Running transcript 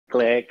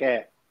Click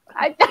it.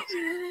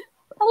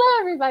 Hello,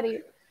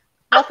 everybody.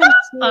 Welcome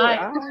to.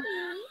 Hi.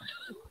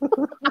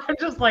 I'm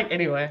just like,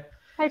 anyway.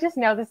 I just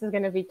know this is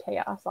going to be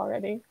chaos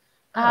already.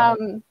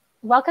 Oh.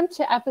 Welcome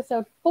to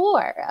episode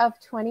 4 of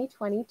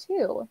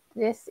 2022.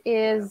 This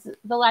is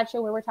the live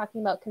show where we're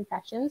talking about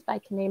Confessions by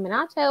Kanae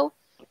Minato,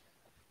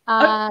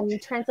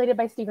 translated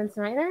by Stephen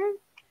Snyder.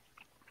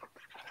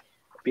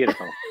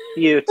 Beautiful.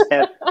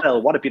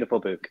 Beautiful. What a beautiful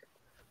book.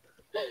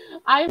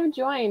 I'm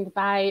joined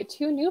by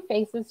 2 new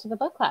faces to the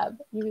book club.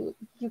 You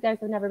guys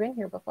have never been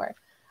here before.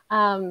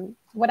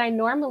 What I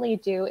normally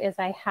do is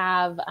I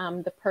have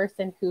the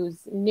person who's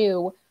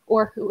new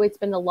or who it's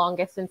been the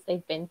longest since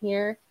they've been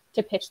here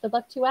to pitch the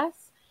book to us.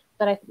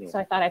 So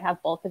I thought I'd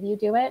have both of you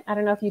do it. I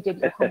don't know if you did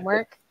your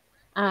homework.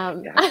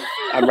 I'm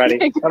ready.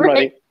 Okay, I'm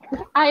ready.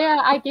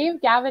 I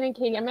gave Gavin and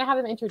Katie, I'm going to have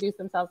them introduce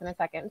themselves in a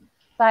second,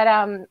 but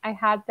I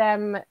had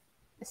them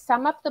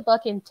sum up the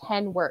book in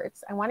 10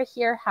 words. I want to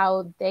hear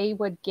how they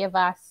would give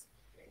us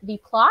the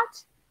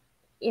plot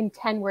in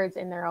 10 words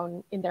in their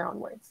own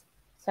words.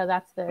 So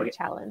that's the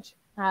challenge.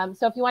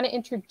 So if you want to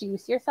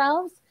introduce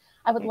yourselves,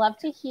 I would love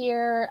to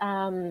hear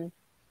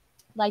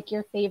like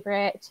your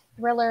favorite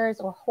thrillers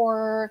or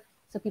horror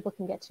so people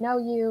can get to know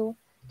you.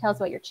 Tell us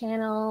about your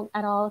channel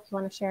at all if you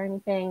want to share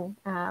anything.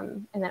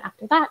 And then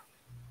after that,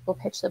 we'll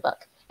pitch the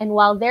book. And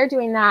while they're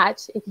doing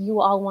that, if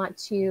you all want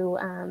to,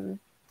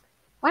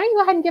 why don't you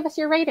go ahead and give us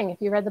your rating if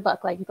you read the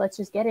book? Like, let's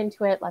just get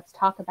into it. Let's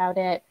talk about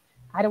it.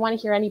 I don't want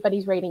to hear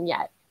anybody's rating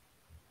yet.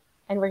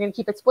 And we're going to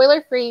keep it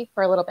spoiler-free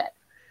for a little bit.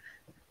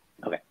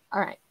 Okay.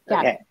 All right.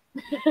 Gavin.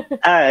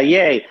 Okay.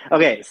 Yay.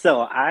 Okay, so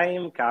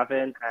I'm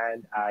Gavin,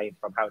 and I'm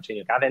from How to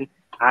Know Gavin.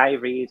 I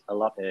read a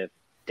lot of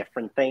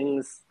different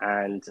things,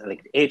 and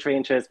like age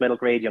ranges, middle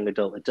grade, young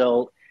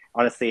adult.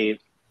 Honestly,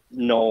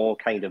 no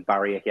kind of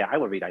barrier here. I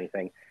will read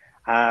anything.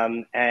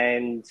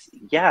 And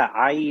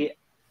yeah,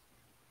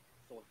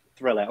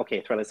 thriller.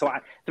 Okay, thriller. So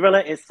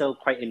thriller is still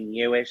quite a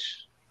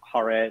newish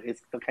horror.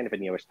 It's still kind of a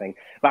newish thing.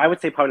 But I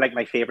would say probably like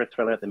my favorite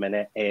thriller at the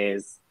minute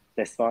is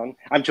this one.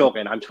 I'm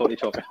joking. I'm totally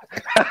joking.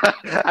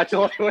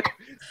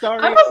 Sorry.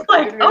 I was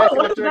like,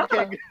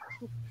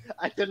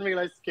 I didn't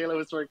realize Kayla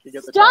was drinking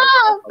at the time.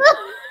 Stop!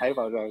 I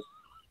apologize.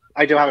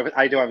 I do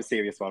have a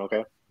serious one,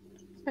 okay?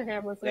 Okay,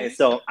 I'm listening.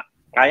 So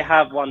I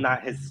have one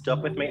that has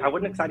stuck with me. I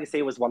wouldn't exactly say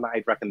it was one that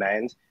I'd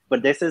recommend,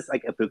 but this is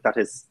like a book that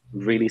has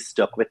really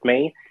stuck with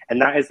me,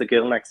 and that is The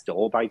Girl Next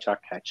Door by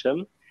Jack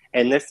Ketchum.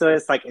 And this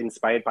is like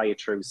inspired by a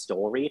true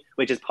story,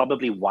 which is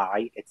probably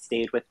why it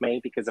stayed with me,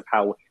 because of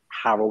how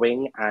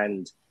harrowing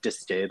and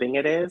disturbing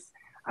it is.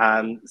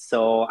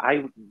 So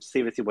I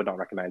seriously would not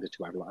recommend it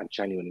to everyone. I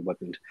genuinely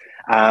wouldn't.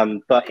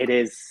 But it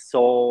is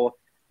so...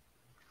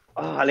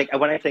 like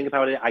when I think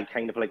about it, I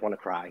kind of like want to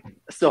cry.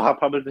 So I'll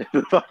probably...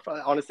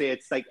 honestly,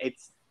 it's like... It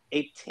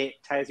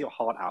tears your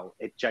heart out.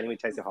 It genuinely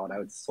tears your heart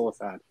out. It's so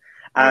sad.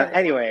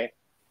 Anyway...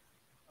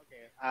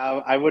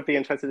 I would be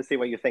interested to see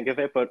what you think of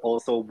it, but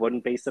also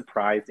wouldn't be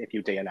surprised if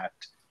you DNF,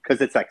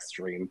 because it's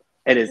extreme.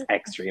 It is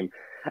extreme.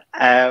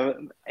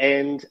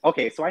 And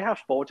okay, so I have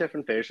 4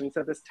 different versions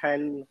of this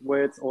 10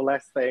 words or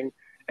less thing.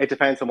 It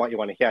depends on what you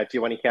want to hear. Do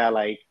you want to hear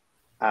like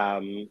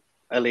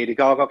a Lady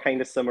Gaga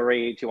kind of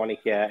summary? Do you want to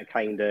hear a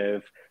kind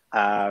of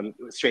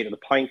straight to the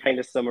point kind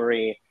of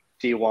summary?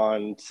 Do you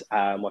want,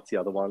 what's the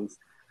other ones?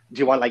 Do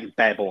you want like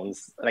bare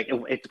bones? Like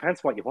it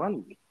depends what you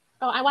want.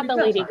 Oh, I want the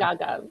Lady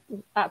Gaga.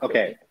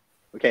 Absolutely.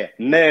 Okay,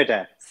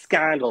 murder,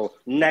 scandal,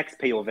 next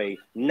POV,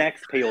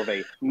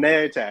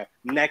 murder,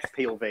 next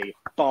POV,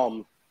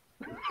 bomb.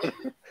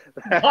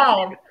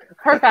 Bomb.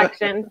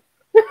 Perfection.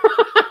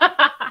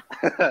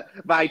 But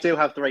I do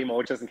have 3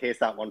 more just in case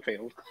that one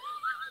failed.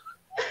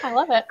 I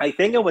love it. I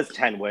think it was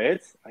 10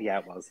 words. Yeah,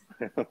 it was.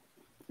 I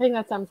think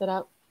that sums it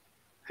up.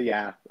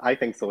 Yeah, I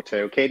think so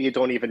too. Katie, you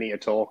don't even need to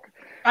talk.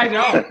 I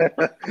know.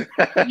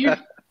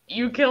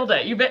 You killed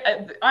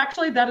it.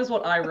 Actually, that is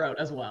what I wrote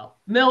as well.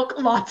 Milk,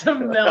 lots of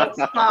milk.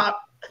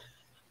 Stop.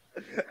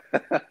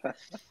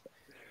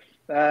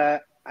 I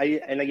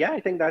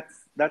think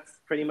that's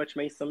pretty much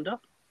me summed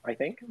up. I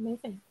think.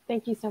 Amazing.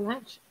 Thank you so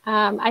much.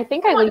 I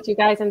think I linked you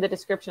guys in the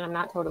description. I'm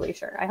not totally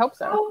sure. I hope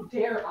so. How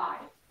dare I?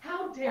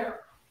 How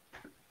dare?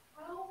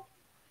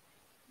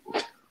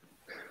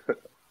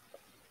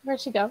 Where'd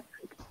she go?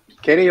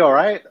 Katie, you all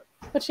right?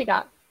 What she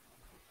got?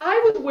 I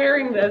was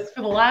wearing this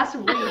for the last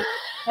week.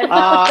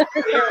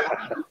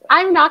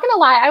 I'm not gonna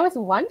lie, I was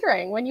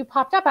wondering when you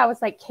popped up, I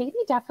was like, Katie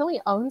definitely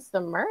owns the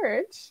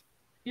merch.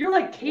 You're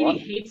like, Katie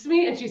hates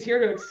me and she's here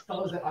to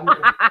expose it.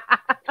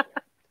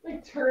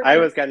 I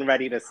was getting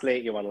ready to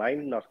slate you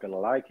online, not gonna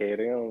lie,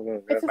 Katie. I'm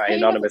gonna my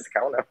anonymous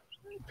account now.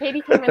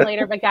 Katie came in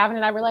later, but Gavin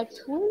and I were like,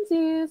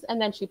 twinsies, and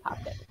then she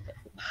popped it.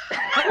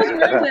 I was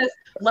wearing this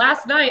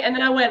last night and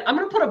then I went, I'm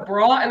gonna put a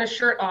bra and a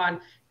shirt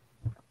on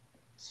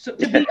to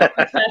be a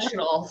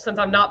professional since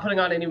I'm not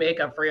putting on any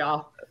makeup for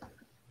y'all.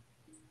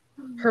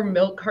 Her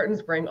milk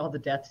cartons bring all the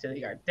death to the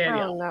yard.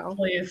 Danielle,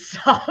 please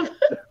stop.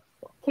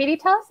 Katie,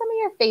 tell us some of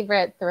your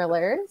favorite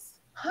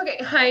thrillers.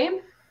 Okay, hi.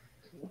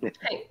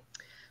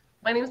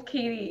 My name is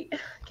Katie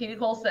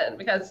Colson,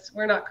 because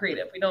we're not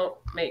creative. We don't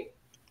make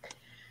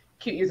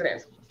Cute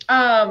usernames.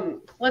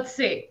 Let's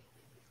see.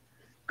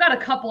 Got a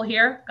couple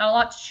here. Got a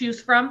lot to choose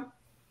from.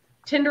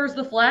 Tinder's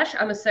the Flesh.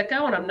 I'm a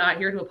sicko, and I'm not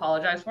here to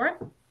apologize for it.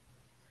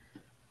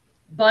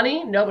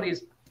 Bunny.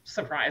 Nobody's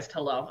surprised.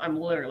 Hello. I'm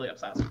literally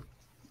obsessed.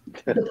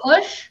 The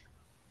Push.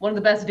 One of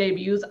the best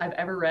debuts I've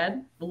ever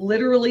read.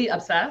 Literally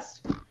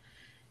obsessed.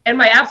 And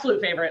my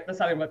absolute favorite, The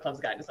Southern Book Club's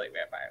Guide to Slaying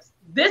Vampires.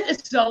 This is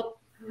so...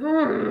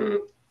 I'm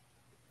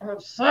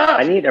obsessed.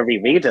 I need to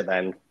reread it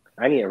then.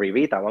 I need to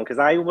reread that one because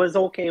I was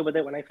okay with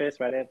it when I first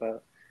read it,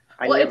 but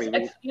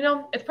it's you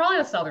know, it's probably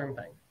a Southern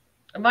thing.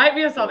 It might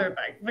be a Southern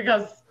thing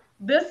because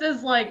this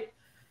is like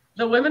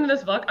the women in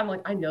this book. I'm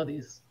like, I know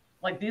these.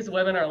 Like these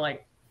women are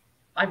like,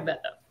 I've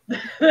met them.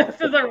 This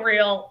is a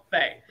real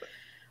thing.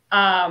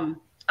 I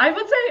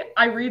would say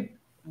I read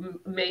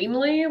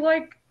mainly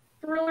like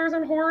thrillers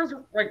and horrors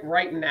like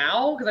right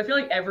now because I feel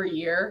like every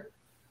year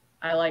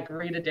I like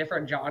read a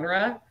different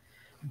genre,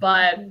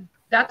 but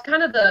that's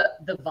kind of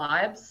the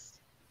vibes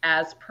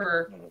as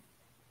per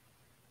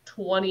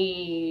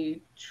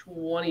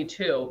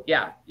 2022.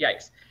 Yeah,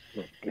 yikes.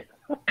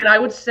 And I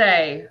would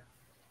say,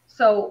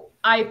 so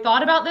I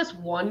thought about this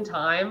one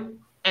time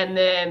and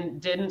then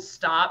didn't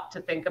stop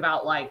to think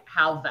about like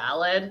how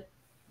valid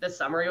this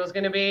summary was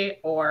going to be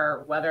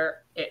or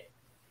whether it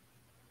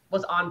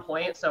was on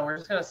point. So we're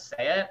just going to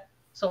say it.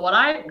 So what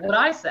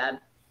I said,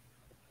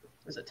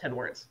 is it 10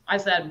 words? I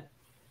said,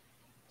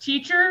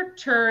 teacher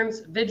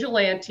turns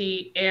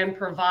vigilante and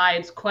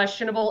provides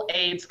questionable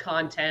AIDS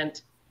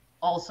content,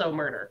 also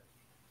murder.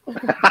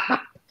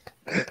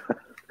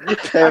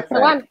 Perfect.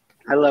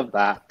 I love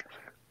that.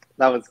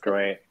 That was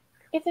great.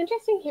 It's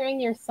interesting hearing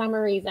your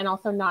summaries and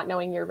also not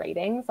knowing your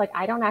ratings. Like,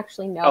 I don't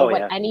actually know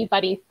what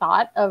anybody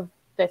thought of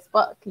this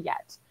book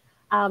yet.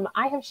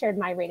 I have shared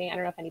my rating. I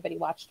don't know if anybody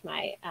watched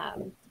my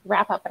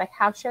wrap up, but I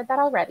have shared that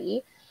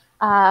already.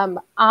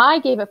 I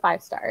gave it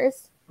 5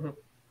 stars. Mm-hmm.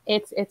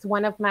 It's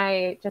one of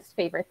my just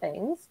favorite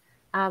things.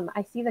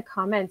 I see the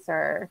comments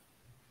are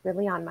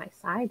really on my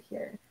side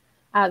here.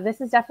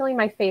 This is definitely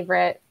my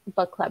favorite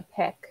book club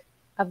pick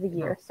of the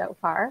year so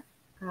far.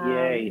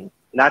 Yay.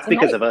 That's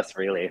because of us,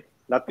 really.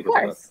 Not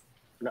because of us.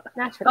 No.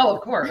 Naturally. Oh,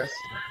 of course.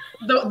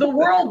 The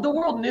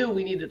world knew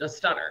we needed a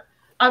stunner.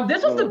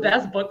 This was the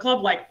best book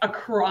club, like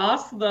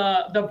across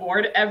the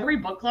board. Every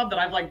book club that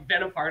I've like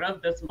been a part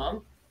of this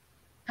month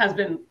has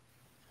been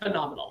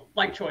phenomenal,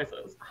 like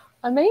choices.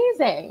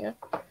 Amazing.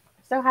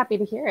 So happy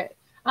to hear it.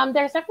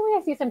 There's definitely,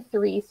 I see some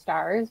 3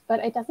 stars,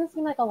 but it doesn't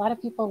seem like a lot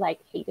of people like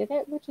hated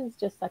it, which is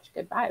just such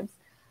good vibes.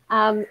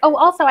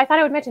 Also, I thought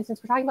I would mention,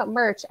 since we're talking about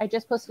merch, I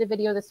just posted a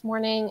video this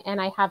morning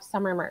and I have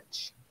summer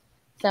merch.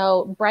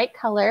 So bright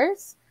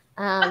colors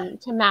to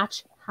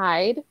match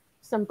Hyde,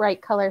 some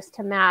bright colors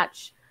to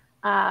match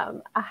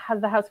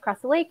the House Across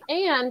the Lake,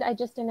 and I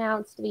just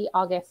announced the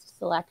August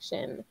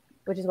selection,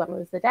 which is What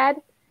Moves the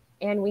Dead,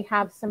 and we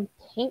have some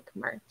pink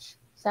merch.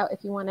 So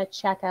if you want to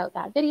check out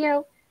that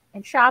video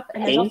and shop,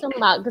 and there's also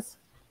mugs.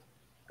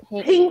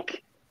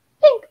 Pink,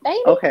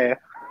 baby. Okay.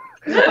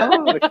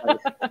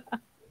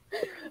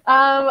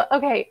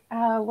 Okay.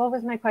 What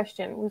was my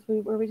question?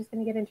 Were we just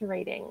going to get into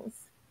ratings?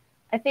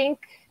 I think.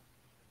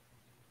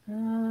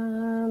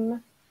 I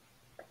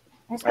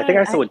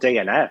saw a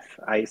DNF.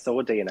 I saw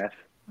a DNF.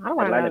 I don't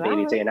want to know Atlanta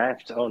Baby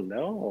DNF'd. Oh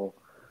no.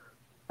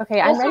 Okay,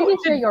 I'm ready to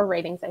share your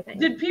ratings, I think.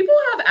 Did people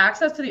have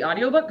access to the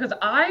audiobook? Because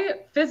I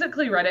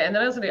physically read it and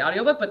then I listened to the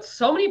audiobook, but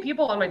so many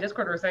people on my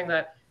Discord were saying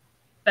that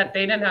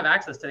they didn't have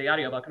access to the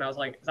audiobook. And I was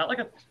like, is that like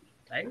a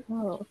thing?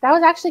 Oh, that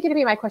was actually going to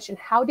be my question.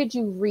 How did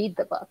you read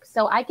the book?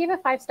 So I gave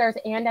it 5 stars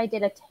and I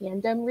did a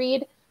tandem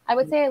read. I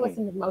would say I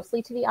listened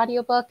mostly to the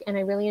audiobook and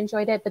I really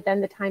enjoyed it. But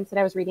then the times that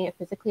I was reading it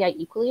physically, I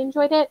equally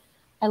enjoyed it.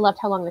 I loved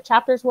how long the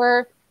chapters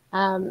were.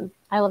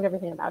 I loved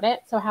everything about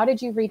it. So how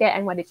did you read it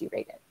and what did you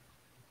rate it?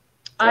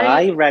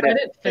 I read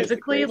it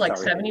physically, like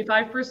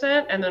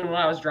 75%. And then when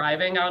I was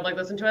driving, I would like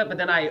listen to it. But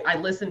then I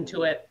listened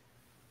to it.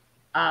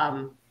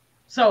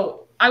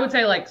 So I would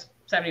say like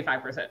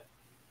 75%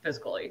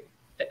 physically.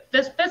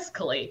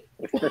 Fiscally.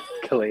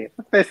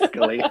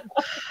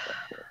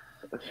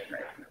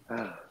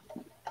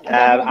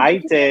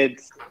 I did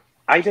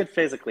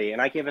physically,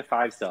 and I gave it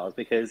 5 stars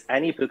because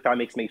any book that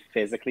makes me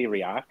physically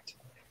react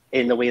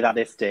in the way that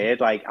this did,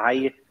 like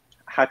I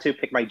had to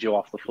pick my jaw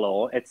off the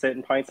floor at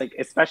certain points, like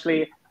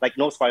especially like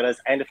no spoilers,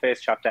 end of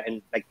first chapter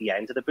and like the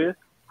end of the book.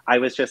 I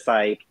was just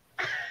like,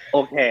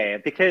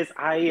 okay, because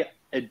I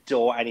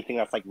adore anything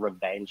that's like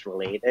revenge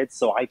related.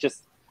 So I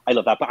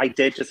love that. But I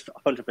did just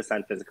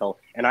 100% physical,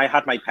 and I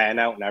had my pen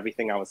out and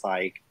everything. I was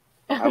like,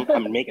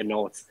 I'm making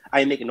notes.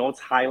 I'm making notes,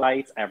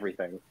 highlights,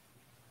 everything.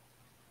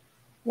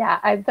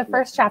 Yeah, the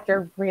first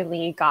chapter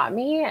really got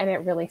me, and it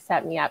really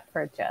set me up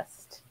for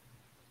just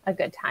a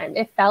good time.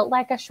 It felt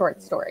like a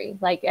short story.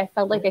 Like I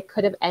felt like it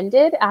could have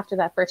ended after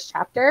that first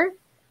chapter,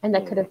 and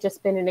that could have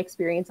just been an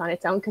experience on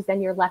its own, because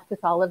then you're left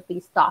with all of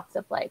these thoughts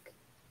of like,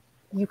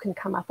 you can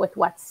come up with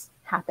what's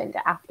happened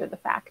after the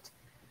fact.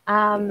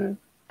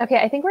 Okay,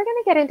 I think we're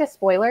going to get into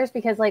spoilers,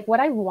 because like what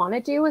I want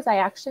to do is I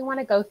actually want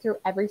to go through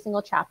every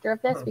single chapter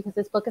of this, because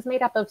this book is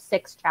made up of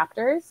 6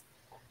 chapters.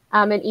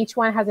 And each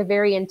one has a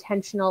very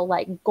intentional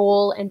like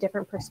goal and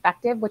different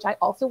perspective, which I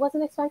also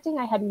wasn't expecting.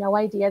 I had no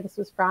idea this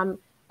was from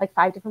like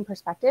 5 different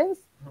perspectives,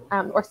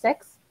 or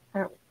 6. I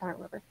don't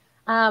remember.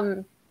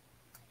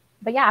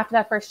 But yeah, after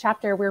that first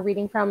chapter, we're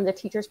reading from the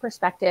teacher's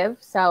perspective.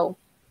 So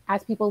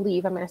as people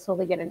leave, I'm going to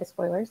slowly get into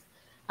spoilers.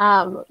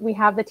 We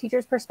have the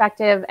teacher's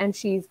perspective, and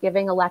she's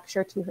giving a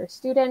lecture to her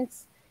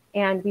students.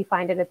 And we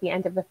find it at the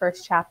end of the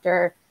first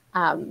chapter,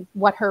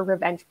 what her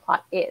revenge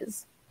plot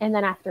is. And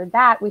then after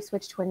that, we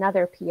switch to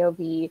another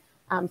POV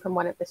from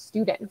one of the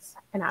students.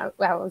 And I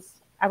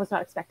was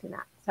not expecting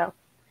that. So,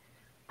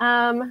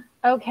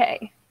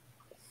 okay.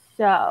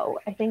 So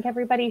I think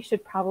everybody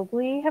should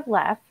probably have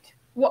left.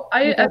 Well,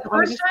 the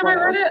first time I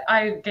read it,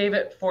 I gave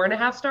it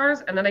 4.5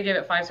 stars, and then I gave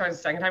it 5 stars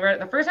the second time I read it.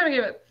 The first time I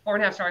gave it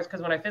 4.5 stars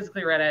because when I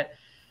physically read it,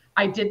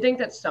 I did think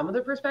that some of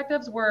the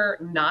perspectives were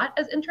not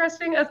as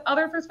interesting as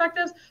other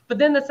perspectives. But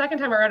then the second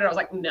time I read it, I was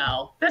like,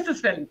 no, this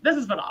is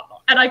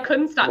phenomenal. And I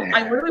couldn't stop.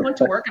 I literally went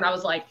to work and I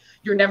was like,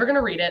 you're never going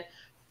to read it.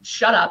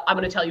 Shut up. I'm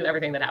going to tell you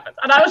everything that happens.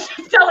 And I was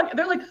just telling,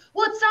 they're like,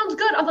 well, it sounds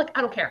good. I'm like,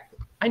 I don't care.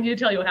 I need to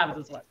tell you what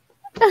happens this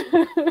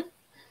way.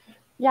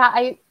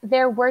 Yeah,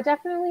 there were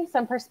definitely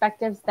some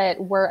perspectives that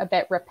were a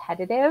bit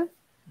repetitive.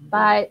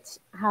 But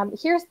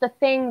here's the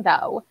thing,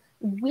 though.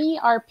 We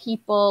are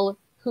people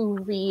who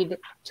read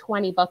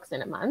 20 books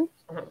in a month.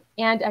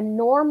 And a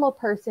normal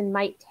person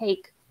might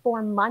take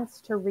 4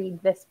 months to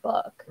read this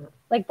book.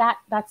 Like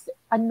that's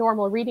a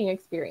normal reading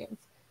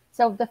experience.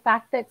 So the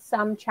fact that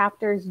some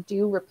chapters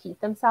do repeat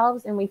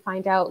themselves and we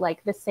find out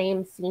like the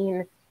same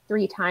scene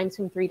 3 times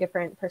from 3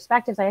 different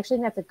perspectives, I actually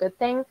think that's a good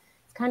thing.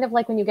 It's kind of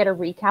like when you get a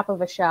recap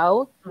of a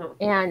show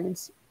and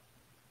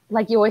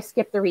like you always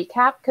skip the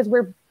recap because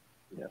we're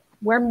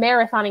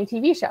marathoning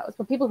TV shows.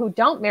 But people who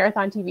don't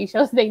marathon TV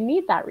shows, they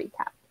need that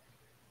recap.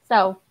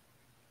 So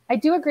I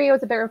do agree it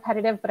was a bit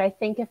repetitive, but I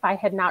think if I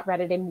had not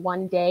read it in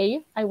one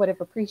day, I would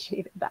have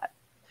appreciated that.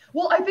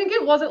 Well, I think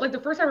it wasn't like the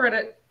first time I read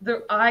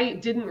it, I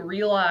didn't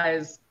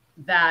realize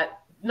that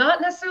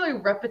not necessarily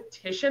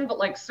repetition, but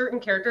like certain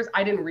characters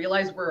I didn't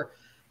realize were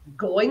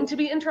going to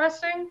be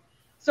interesting.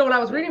 So when I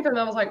was reading from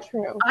them, I was like,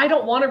 True. I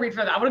don't want to read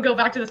from them. I want to go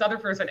back to this other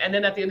person. And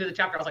then at the end of the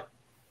chapter, I was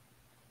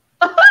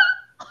like,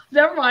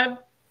 never mind.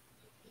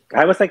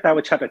 I was like that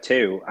with chapter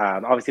 2.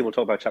 Obviously, we'll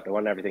talk about chapter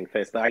 1 and everything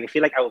first, but I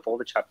feel like out of all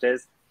the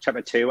chapters,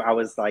 chapter 2, I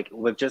was like,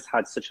 we've just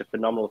had such a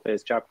phenomenal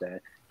first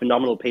chapter,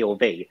 phenomenal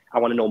POV. I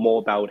want to know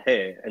more about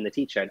her and the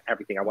teacher and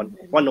everything. I want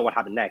to know what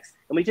happened next.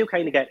 And we do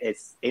kind of get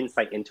its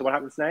insight into what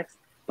happens next,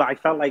 but I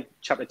felt like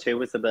chapter 2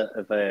 was a bit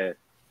of it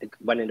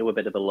went into a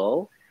bit of a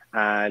lull.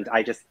 And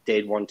I just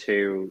did want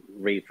to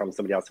read from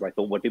somebody else who I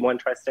thought would be more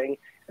interesting.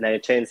 And then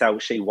it turns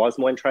out she was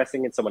more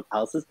interesting in someone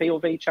else's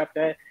POV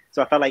chapter.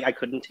 So I felt like I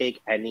couldn't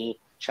take any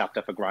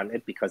chapter for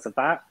granted because of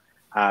that.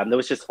 There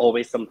was just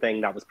always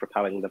something that was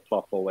propelling the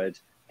plot forward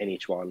in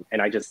each one.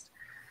 And I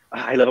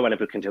love it when a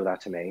book can do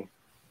that to me.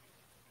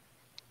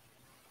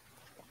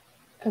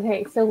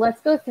 Okay, so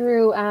let's go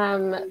through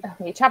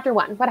chapter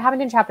 1. What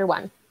happened in chapter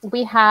 1?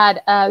 We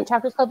had the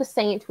chapter's called The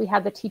Saint. We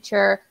had the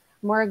teacher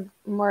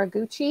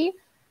Moriguchi.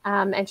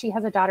 And she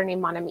has a daughter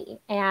named Monami.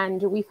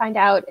 And we find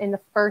out in the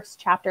first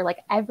chapter,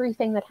 like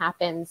everything that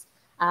happens,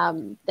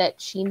 that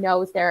she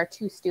knows there are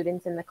 2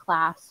 students in the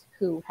class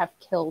who have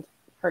killed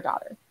her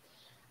daughter.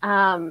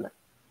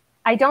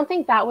 I don't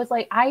think that was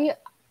like, I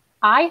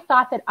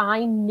thought that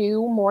I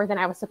knew more than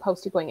I was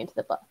supposed to going into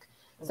the book.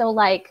 So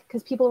like,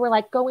 because people were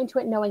like, go into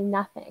it knowing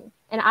nothing.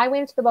 And I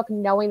went into the book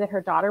knowing that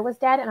her daughter was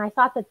dead. And I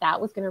thought that that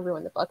was going to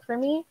ruin the book for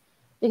me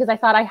because I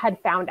thought I had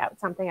found out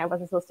something I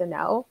wasn't supposed to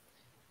know.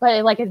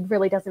 But it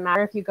really doesn't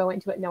matter if you go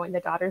into it knowing the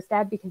daughter's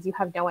dead because you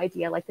have no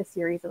idea like the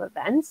series of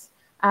events.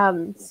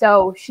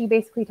 So she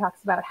basically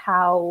talks about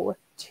how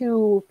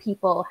 2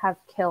 people have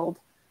killed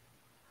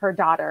her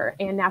daughter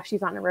and now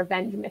she's on a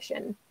revenge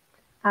mission.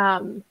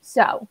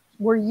 So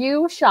were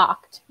you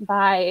shocked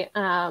by,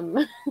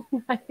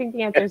 I think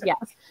the answer is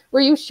yes. Were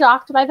you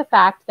shocked by the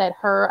fact that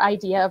her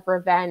idea of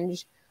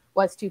revenge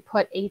was to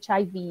put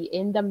HIV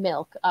in the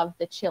milk of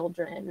the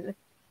children?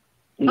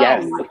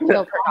 Yes.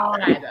 Oh,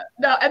 God.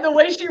 No, and the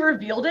way she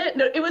revealed it,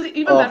 no, it was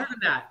even better than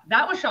that.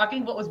 That was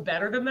shocking. What was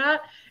better than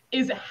that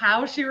is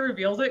how she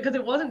reveals it, because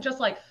it wasn't just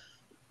like,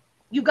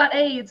 you got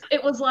AIDS.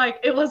 It was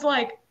like,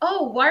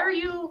 oh, why are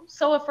you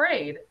so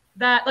afraid?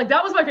 That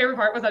was my favorite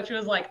part, was that she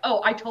was like,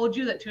 oh, I told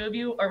you that 2 of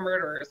you are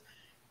murderers.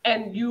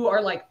 And you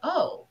are like,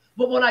 oh,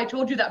 but when I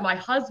told you that my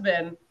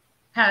husband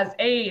has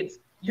AIDS,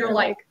 you're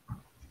like.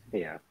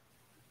 Yeah.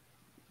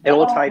 It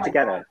all tied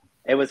together. God.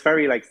 It was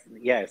very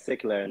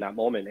circular in that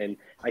moment. And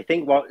I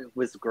think what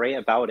was great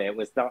about it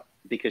was not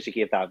because she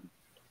gave that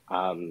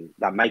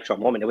mic drop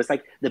moment. It was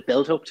like the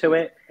build up to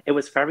it. It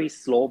was very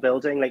slow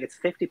building. Like it's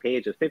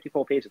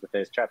 54 pages, the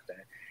first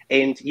chapter.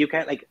 And you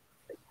get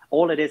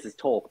all it is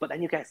talk, but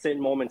then you get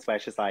certain moments where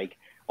she's like,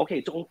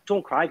 okay,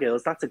 don't cry,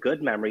 girls. That's a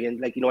good memory.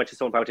 And I just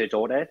talked about her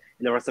daughter and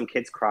there are some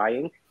kids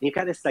crying. And you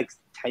get this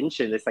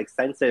tension, this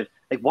sense of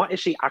what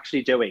is she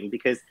actually doing?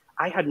 Because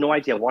I had no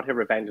idea what her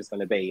revenge was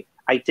going to be.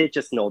 I did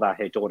just know that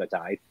her daughter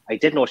died. I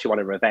did know she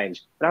wanted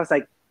revenge. But I was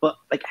like, but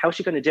like, how's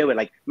she going to do it?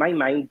 Like, my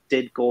mind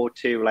did go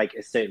to like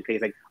a certain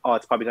place, like, oh,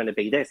 it's probably going to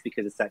be this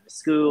because it's set in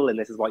school and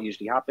this is what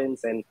usually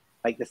happens, and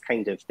like this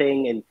kind of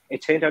thing. And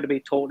it turned out to be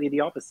totally the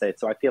opposite.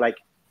 So I feel like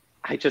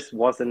I just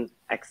wasn't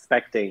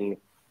expecting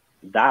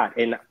that.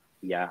 And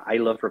yeah, I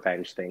love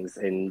revenge things.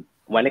 And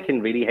when it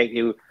can really hit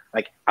you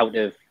like out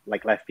of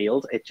like left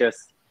field, it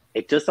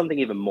does something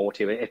even more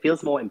to it. It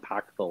feels more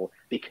impactful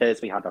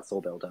because we had that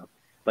soul builder.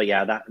 But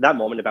yeah, that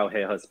moment about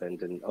her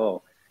husband and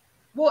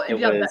well,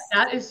 yeah,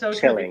 that is so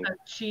chilling. True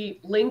because she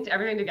linked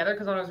everything together.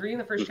 Because when I was reading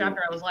the first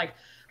chapter, I was like,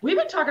 we've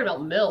been talking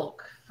about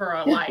milk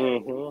for like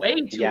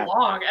way too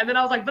long. And then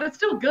I was like, but it's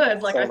still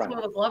good. Like, I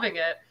still was loving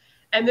it.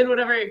 And then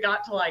whenever it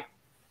got to like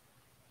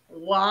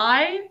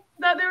why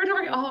that they were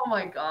talking, oh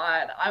my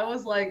God, I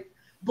was like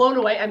blown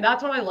away. And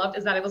that's what I loved,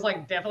 is that it was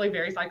like definitely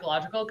very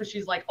psychological, because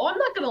she's like, oh, I'm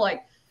not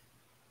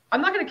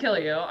gonna kill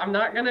you. I'm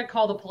not gonna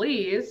call the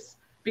police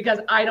because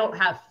I don't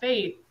have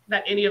faith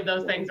that any of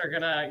those things are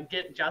gonna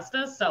get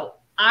justice. So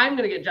I'm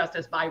gonna get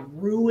justice by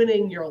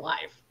ruining your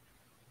life.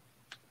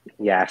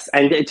 Yes.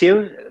 And do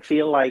you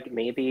feel like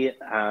maybe,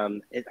 I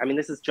mean,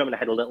 this is jumping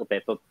ahead a little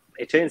bit, but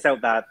it turns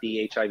out that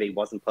the HIV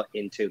wasn't put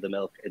into the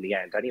milk in the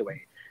end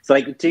anyway. So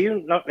like, do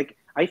you not, like,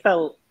 I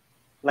felt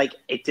like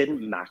it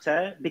didn't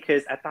matter,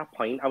 because at that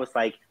point I was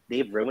like,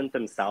 they've ruined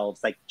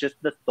themselves. Like, just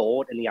the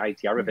thought and the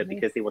idea of it,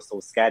 because they were so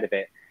scared of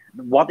it.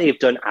 What they've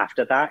done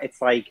after that,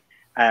 it's like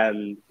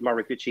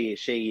Moriguchi,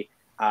 she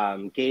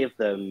gave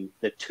them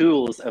the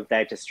tools of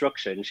their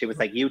destruction. She was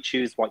like, you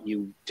choose what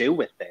you do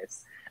with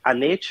this.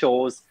 And they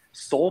chose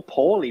so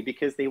poorly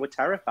because they were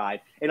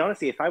terrified. And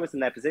honestly, if I was in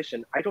their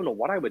position, I don't know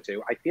what I would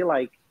do. I feel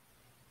like,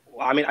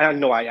 I mean, I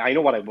know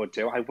what I would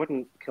do. I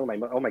wouldn't kill my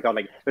mother. Oh my God,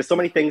 like, there's so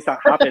many things that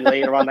happen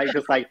later on that you're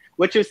just like,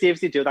 would you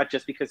seriously do that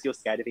just because you're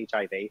scared of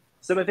HIV?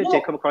 Some of it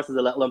did come across as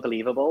a little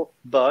unbelievable,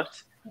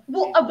 but...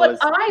 Well, but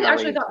I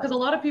actually thought, because a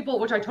lot of people,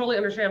 which I totally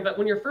understand, but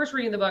when you're first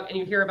reading the book and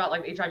you hear about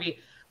like HIV,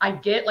 I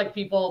get like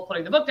people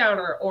putting the book down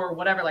or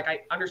whatever, like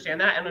I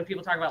understand that. And when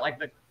people talk about like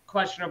the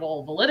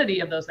questionable validity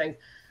of those things,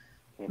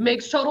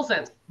 makes total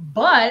sense.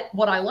 But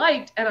what I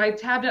liked, and I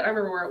tabbed it, I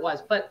remember where it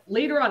was, but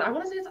later on, I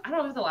want to say I don't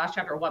know if it's the last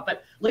chapter or what,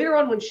 but later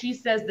on when she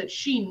says that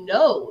she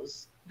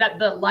knows that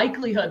the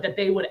likelihood that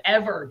they would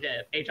ever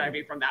get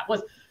HIV from that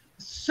was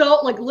so,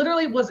 like,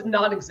 literally was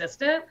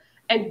non-existent,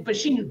 but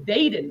she knew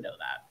they didn't know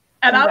that.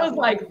 And I was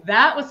like,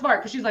 that was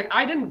smart, because she's like,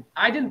 I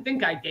didn't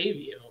think I gave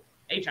you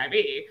HIV.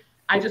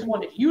 I just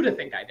wanted you to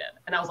think I did.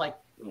 And I was like,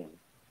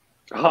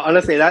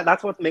 honestly,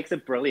 that's what makes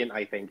it brilliant,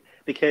 I think,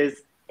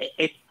 because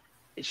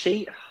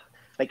she,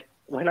 like,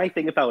 when I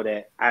think about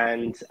it,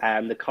 and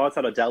the cards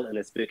that are dealt in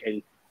this book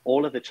and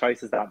all of the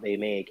choices that they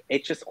make,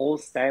 it just all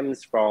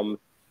stems from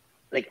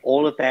like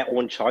all of their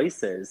own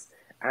choices.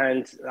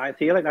 And I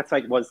feel like that's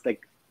like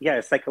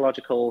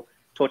psychological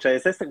torture.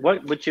 Is this like,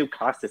 what would you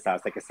class this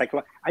as? Like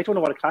a I don't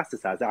know what to class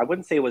this as. I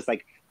wouldn't say it was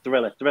like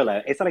thriller.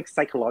 Is it like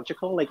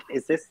psychological? Like,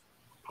 is this,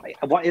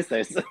 what is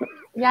this?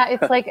 Yeah,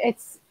 it's like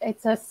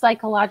it's a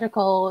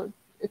psychological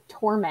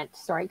torment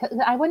story.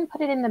 I wouldn't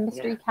put it in the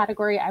mystery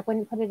category. I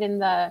wouldn't put it in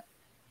the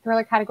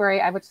thriller category.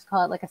 I would just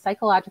call it like a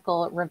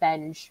psychological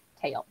revenge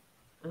tale.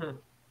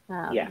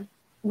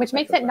 Which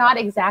makes it not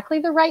exactly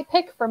the right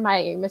pick for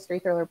my mystery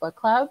thriller book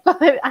club,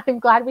 but I'm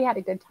glad we had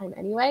a good time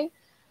anyway.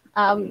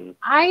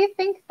 I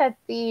think that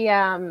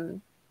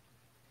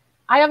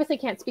I obviously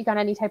can't speak on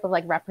any type of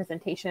like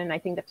representation. I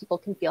think that people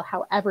can feel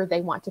however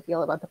they want to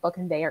feel about the book,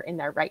 and they are in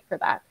their right for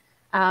that.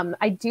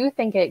 I do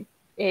think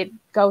it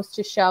goes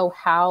to show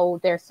how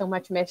there's so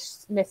much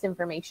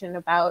misinformation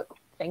about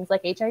things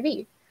like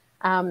HIV.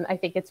 I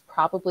think it's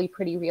probably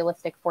pretty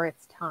realistic for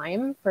its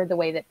time, for the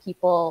way that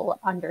people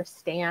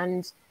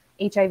understand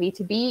HIV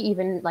to be.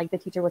 Even like the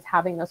teacher was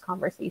having those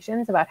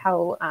conversations about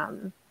how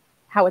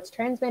it's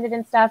transmitted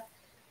and stuff.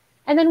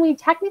 And then we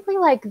technically,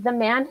 like, the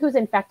man who's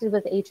infected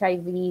with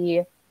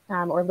HIV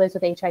or lives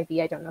with HIV,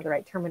 I don't know the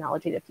right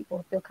terminology that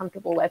people feel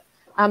comfortable with,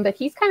 but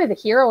he's kind of the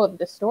hero of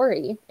the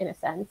story in a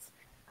sense.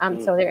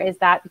 So there is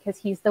that, because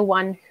he's the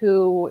one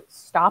who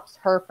stops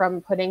her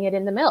from putting it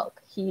in the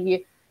milk.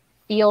 He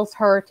feels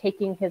her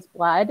taking his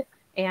blood.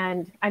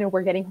 And I know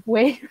we're getting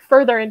way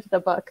further into the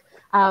book,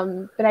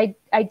 but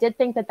I did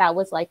think that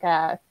was like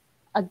a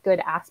good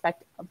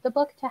aspect of the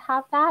book, to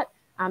have that,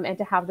 and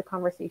to have the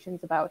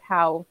conversations about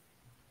how,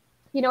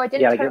 you know, it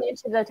didn't turn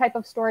into the type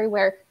of story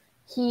where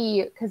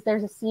because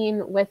there's a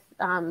scene with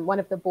one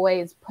of the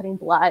boys putting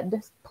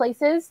blood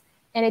places,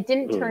 and it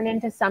didn't turn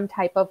into some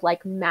type of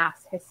like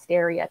mass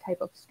hysteria type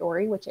of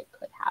story, which it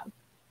could have.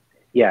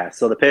 Yeah,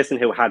 so the person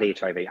who had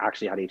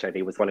actually had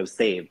HIV was one who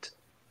saved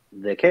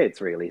the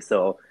kids, really.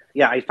 So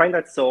yeah, I find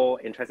that so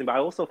interesting, but I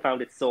also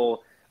found it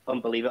so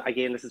unbelievable.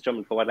 Again, this is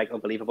jumping forward, like,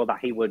 unbelievable that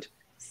he would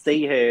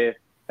see her,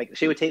 like,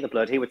 she would take the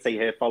blood, he would see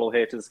her, follow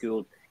her to the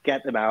school,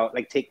 get them out,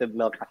 like, take the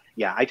milk.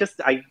 Yeah, I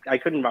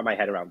couldn't wrap my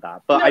head around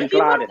that, but I'm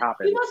glad it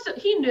happened.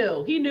 He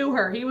knew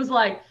her. He was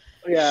like,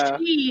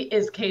 she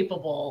is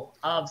capable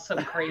of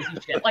some crazy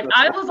shit. Like,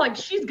 I was like,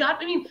 she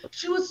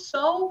was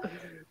so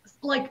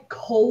like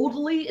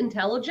coldly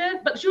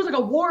intelligent, but she was like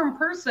a warm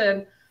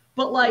person,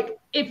 But like,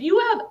 if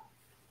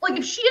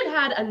she had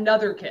had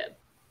another kid,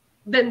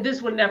 then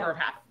this would never have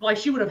happened. Like,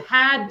 she would have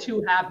had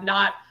to have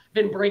not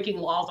been breaking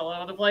laws all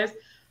over the place.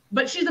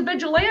 But she's a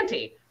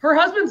vigilante. Her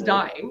husband's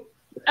dying.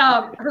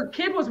 Her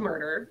kid was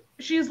murdered.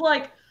 She's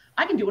like,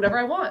 I can do whatever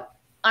I want.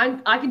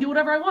 I can do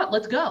whatever I want.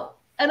 Let's go.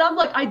 And I'm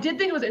like, I did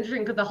think it was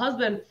interesting because the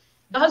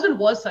husband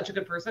was such a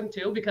good person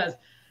too, because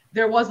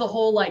there was the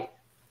whole, like,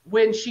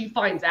 when she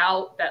finds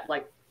out that,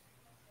 like,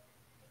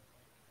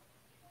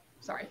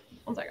 sorry,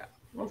 one second.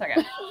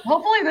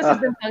 Hopefully this has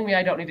been telling me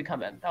I don't need to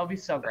come in. That would be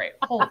so great.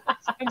 Hold on.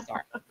 I'm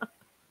sorry.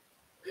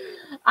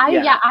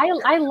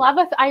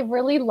 I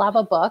really love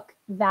a book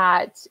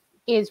that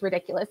is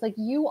ridiculous. Like,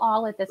 you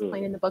all at this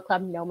point in the book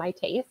club know my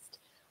taste.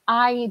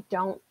 I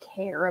don't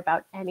care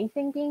about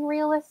anything being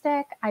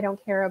realistic. I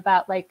don't care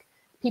about, like,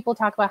 people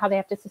talk about how they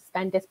have to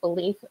suspend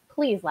disbelief.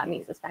 Please let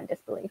me suspend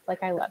disbelief.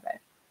 Like, I love it.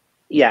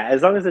 Yeah,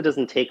 as long as it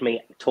doesn't take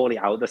me totally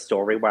out of the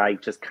story where I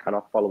just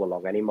cannot follow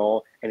along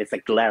anymore and it's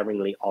like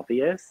glaringly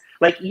obvious.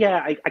 Like,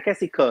 yeah, I guess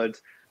he could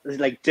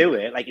like do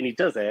it, like, and he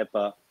does it,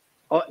 but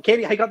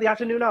Katie, I got the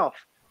afternoon off.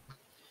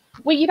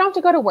 Wait, you don't have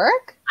to go to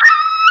work?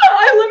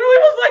 I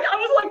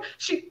was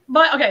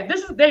like, okay,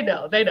 this is, they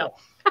know.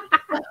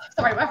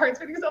 Sorry, my heart's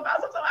beating so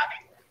fast, I'm so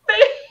happy.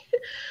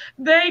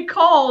 They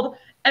called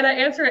and I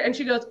answer it and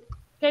she goes,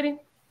 Katie,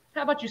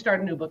 how about you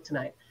start a new book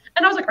tonight?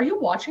 And I was like, are you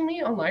watching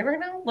me online right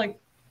now? Like,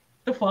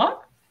 the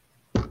fuck?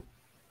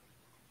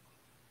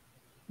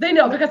 They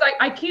know because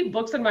I keep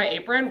books in my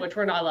apron, which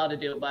we're not allowed to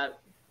do, but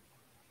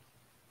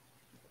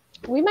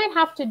we might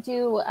have to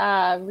do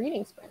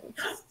reading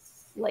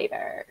sprints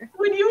later.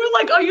 When you were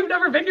like, oh, you've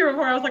never been here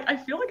before, I was like, I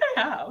feel like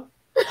I have.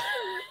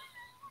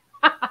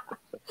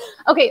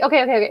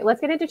 Okay.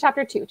 Let's get into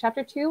chapter 2.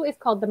 Chapter 2 is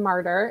called The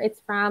Martyr.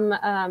 It's from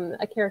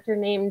a character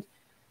named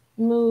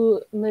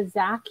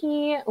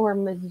Mizaki or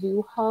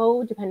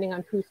Mizuho, depending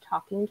on who's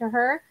talking to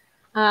her.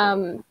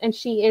 And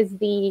she is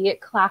the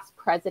class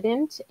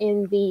president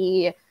in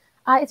the,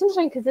 it's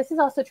interesting because this is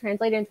also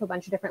translated into a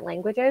bunch of different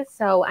languages.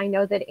 So I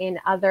know that in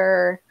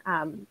other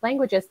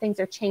languages, things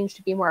are changed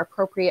to be more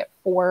appropriate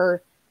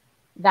for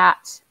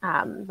that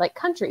like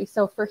country.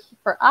 So for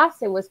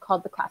us, it was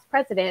called the class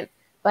president,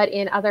 but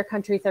in other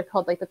countries, they're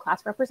called like the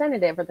class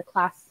representative or the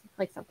class,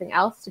 like something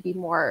else to be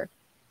more,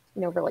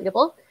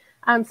 relatable.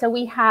 So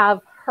we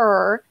have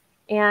her,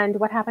 and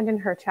what happened in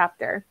her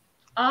chapter?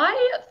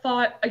 I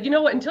thought, you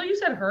know what, until you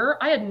said her,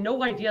 I had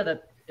no idea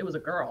that it was a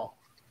girl.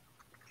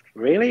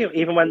 Really?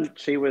 Even when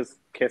she was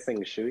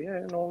kissing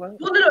Shuya and all that?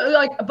 Well, no,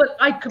 like, but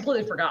I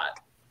completely forgot.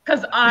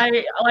 Because I'm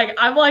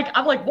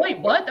like, wait,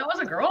 what? That was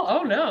a girl?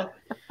 Oh no.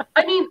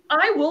 I mean,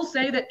 I will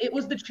say that it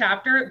was the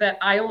chapter that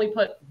I only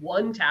put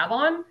one tab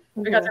on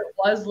because it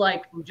was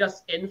like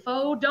just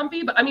info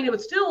dumpy. But I mean, it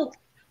was still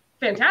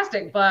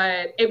fantastic,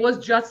 but it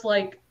was just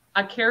like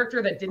a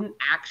character that didn't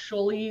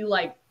actually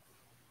like,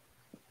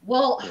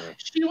 well,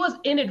 she was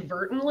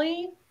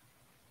inadvertently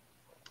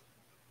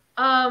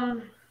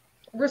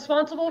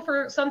responsible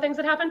for some things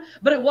that happened,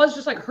 but it was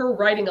just like her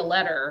writing a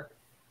letter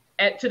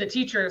to the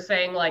teacher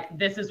saying like,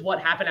 this is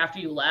what happened after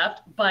you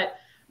left. But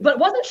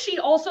wasn't she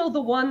also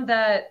the one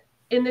that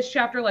in this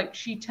chapter, like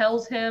she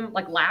tells him,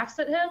 like laughs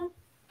at him,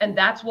 and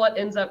that's what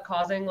ends up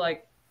causing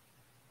like,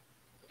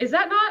 is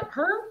that not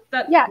her?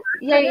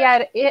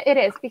 It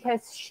is,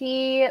 because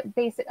she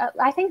basically,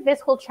 I think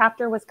this whole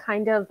chapter was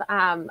kind of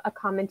a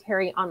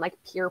commentary on like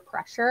peer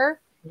pressure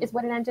is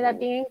what it ended up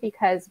being,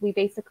 because we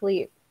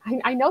basically,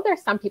 I know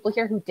there's some people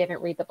here who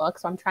didn't read the book,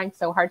 so I'm trying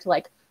so hard to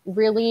like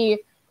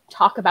really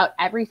talk about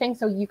everything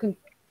so you can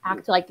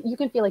act like, you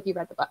can feel like you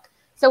read the book.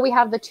 So we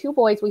have the two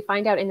boys, we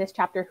find out in this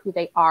chapter who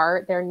they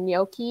are. They're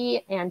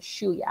Nyoki and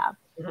Shuya.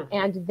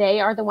 And they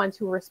are the ones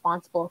who were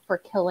responsible for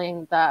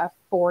killing the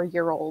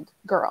 4-year-old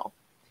girl.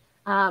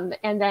 And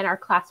then our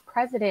class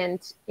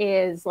president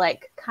is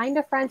like kind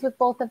of friends with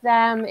both of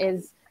them,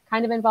 is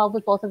kind of involved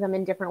with both of them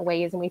in different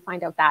ways. And we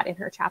find out that in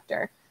her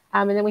chapter.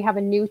 And then we have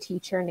a new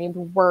teacher named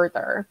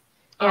Werther.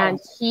 And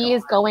he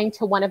is going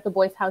to one of the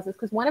boys' houses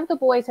because one of the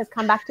boys has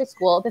come back to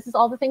school. This is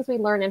all the things we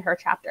learn in her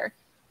chapter.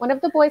 One of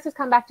the boys has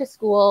come back to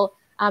school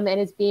and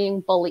is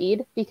being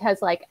bullied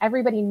because like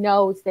everybody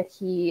knows that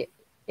he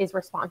is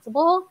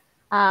responsible.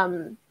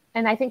 And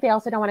I think they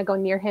also don't want to go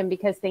near him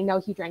because they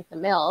know he drank the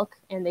milk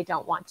and they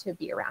don't want to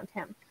be around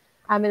him.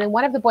 And then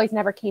one of the boys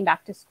never came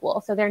back to school.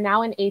 So they're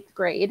now in 8th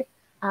grade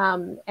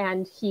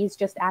and he's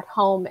just at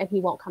home and he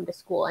won't come to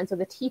school. And so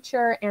the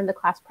teacher and the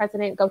class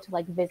president go to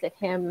like visit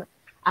him,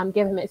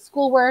 give him his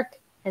schoolwork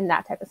and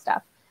that type of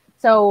stuff.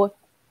 So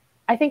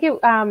I think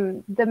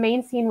the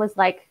main scene was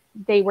like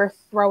they were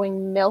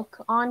throwing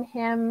milk on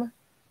him,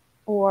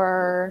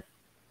 or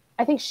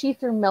I think she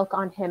threw milk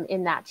on him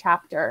in that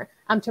chapter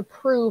to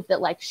prove that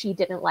like she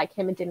didn't like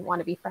him and didn't want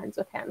to be friends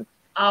with him.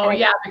 Oh,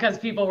 because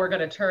people were going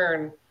to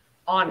turn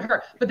on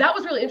her. But that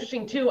was really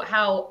interesting too,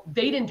 how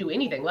they didn't do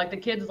anything. Like the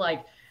kids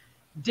like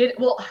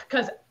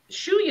because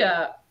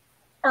Shuya,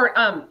 or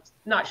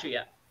not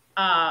Shuya.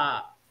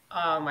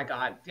 Oh my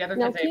God, the other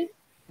kid's name,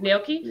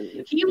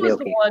 Naoki. He was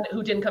the one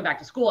who didn't come back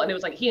to school, and it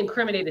was like he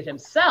incriminated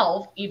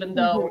himself, even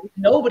though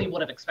nobody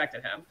would have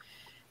expected him.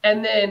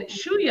 And then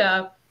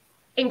Shuya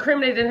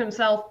incriminated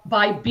himself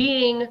by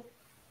being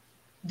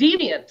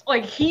deviant.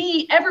 Like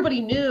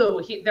everybody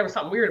knew there was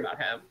something weird about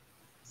him.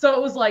 So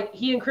it was like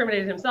he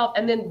incriminated himself,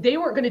 and then they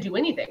weren't going to do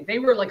anything. They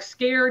were like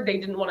scared. They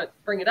didn't want to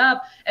bring it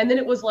up. And then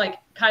it was like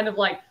kind of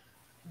like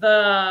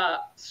the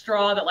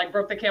straw that like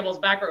broke the camel's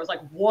back, where it was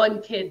like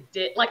one kid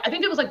did. Like I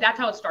think it was like that's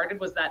how it started,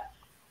 was that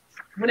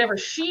whenever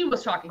she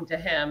was talking to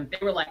him,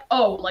 they were like,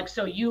 oh, like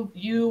so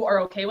you are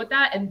okay with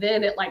that? And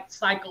then it like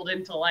cycled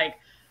into like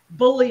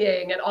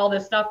bullying and all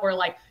this stuff where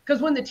like,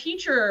 because when the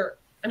teacher,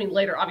 I mean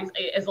later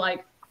obviously, is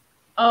like,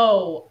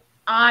 oh,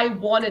 I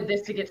wanted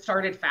this to get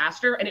started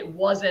faster and it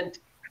wasn't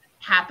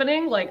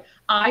happening. Like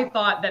I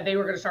thought that they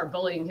were going to start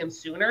bullying him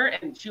sooner,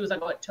 and she was like,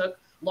 oh, it took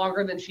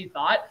longer than she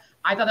thought.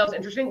 I thought that was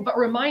interesting. But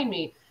remind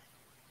me,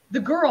 the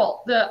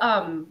girl,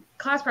 the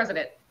class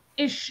president,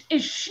 is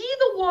she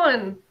the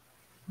one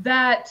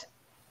that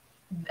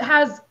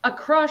has a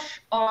crush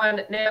on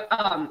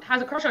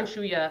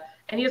Shuya,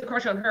 and he has a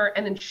crush on her,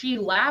 and then she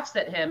laughs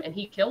at him and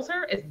he kills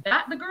her? Is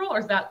that the girl, or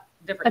is that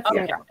different?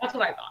 That's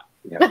what I thought.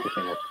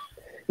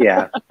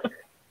 Yeah.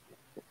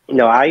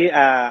 No,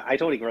 I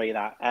totally agree with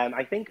that.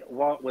 I think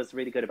what was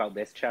really good about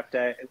this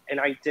chapter, and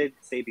I did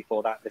say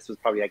before that this was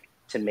probably like,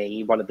 to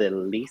me, one of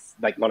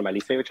my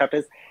least favorite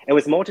chapters. It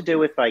was more to do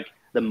with like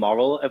the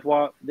moral of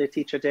what the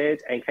teacher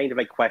did, and kind of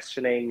like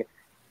questioning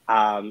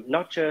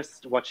not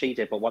just what she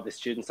did, but what the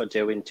students are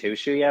doing to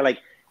Shuya. Like,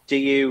 do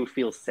you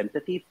feel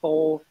sympathy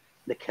for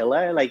the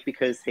killer? Like,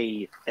 because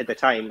at the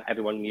time,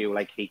 everyone knew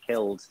like he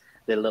killed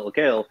the little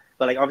girl,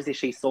 but like obviously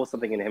she saw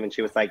something in him, and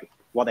she was like,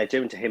 what they're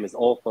doing to him is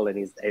awful and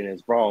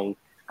is wrong.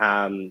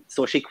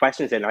 So she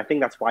questions it, and I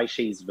think that's why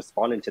she's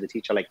responding to the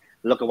teacher, like,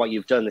 look at what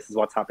you've done, this is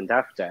what's happened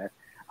after.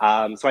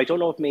 So I don't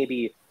know if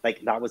maybe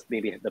like that was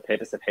maybe the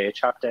purpose of her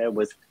chapter,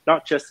 was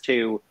not just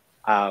to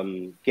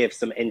give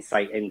some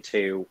insight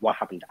into what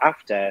happened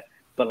after,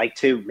 but like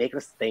to make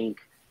us think,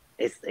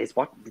 is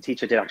what the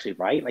teacher did actually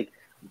right? Like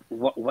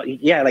what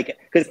yeah, like,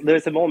 because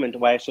there's a moment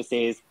where she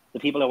says the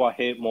people who are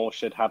hurt more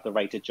should have the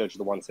right to judge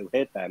the ones who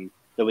hurt them,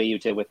 the way you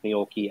did with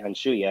Naoki and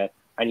Shuya,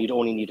 and you'd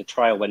only need a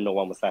trial when no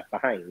one was left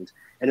behind.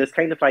 And there's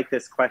kind of like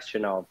this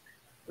question of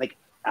like,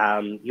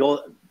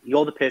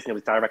 you're the person who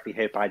was directly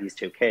hurt by these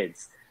two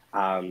kids,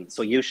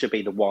 so you should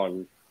be the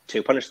one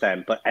to punish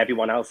them, but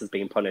everyone else is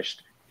being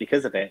punished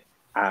because of it.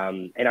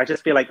 And I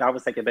just feel like that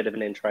was like a bit of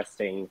an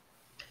interesting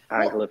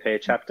angle of her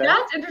chapter.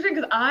 That's interesting,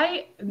 because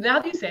now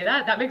that you say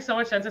that, that makes so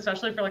much sense,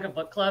 especially for like a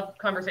book club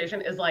conversation,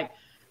 is like,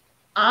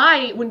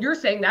 when you're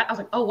saying that, I was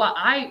like, oh wow,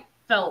 I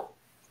felt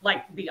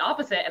like the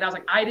opposite. And I was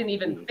like, I didn't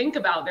even think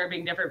about there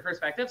being different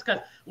perspectives, because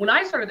when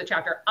I started the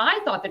chapter, I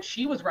thought that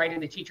she was writing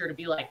the teacher to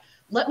be like,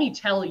 let me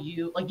tell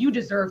you, like, you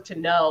deserve to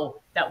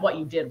know that what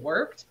you did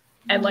worked.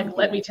 And like,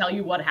 let me tell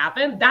you what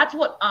happened. That's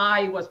what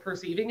I was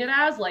perceiving it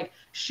as. Like,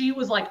 she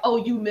was like, oh,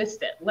 you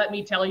missed it, let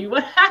me tell you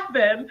what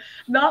happened.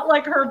 Not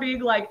like her being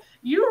like,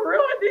 you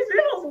ruined these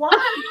people's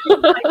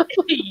lives. Like,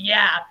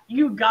 yeah,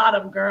 you got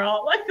them,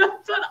 girl. Like,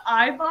 that's what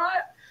I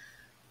thought.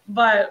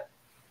 But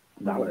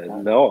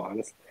no,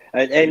 honestly.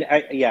 And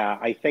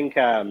I think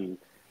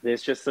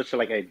there's just such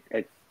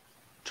a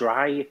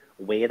dry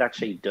way that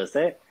she does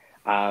it,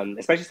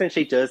 especially since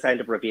she does end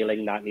up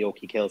revealing that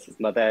Naoki kills his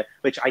mother,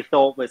 which I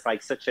thought was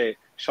like such a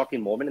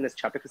shocking moment in this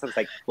chapter, because I was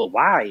like, well,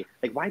 why?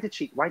 Like, why did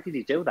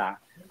he do that?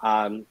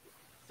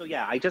 So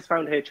yeah, I just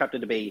found her chapter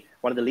to be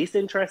one of the least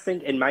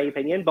interesting in my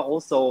opinion, but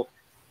also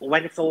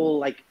when it's all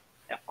like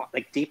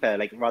deeper,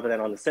 like rather than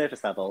on the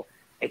surface level,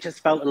 it just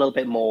felt a little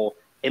bit more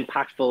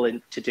impactful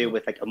and to do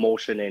with like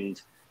emotion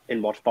and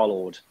in what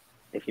followed,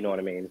 if you know what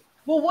I mean.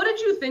 Well, what did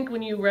you think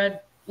when you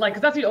read, like,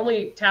 because that's the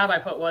only tab I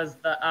put was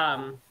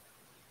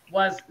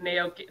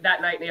Naoki,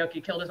 that night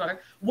Naoki killed his mother.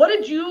 What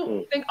did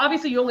you think?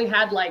 Obviously you only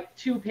had like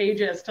 2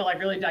 pages to like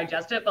really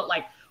digest it, but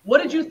like,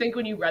 what did you think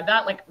when you read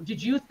that? Like,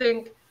 did you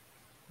think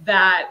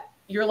that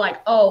you're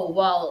like, oh,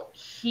 well,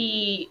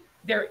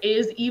 there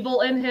is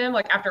evil in him,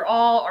 like, after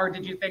all? Or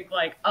did you think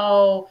like,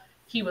 oh,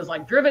 he was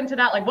like driven to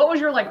that? Like, what was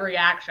your like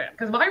reaction?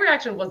 Because my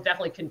reaction was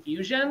definitely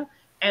confusion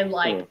and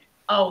like,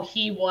 oh,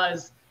 he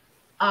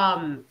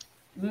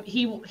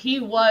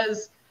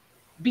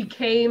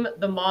became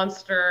the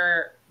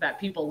monster that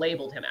people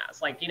labeled him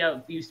as. Like, you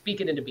know, you speak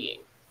it into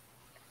being.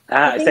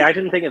 I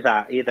didn't think of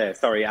that either.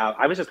 Sorry,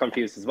 I was just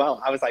confused as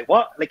well. I was like,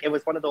 what? Like, it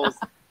was one of those,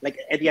 like,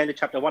 at the end of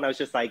chapter 1, I was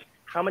just like,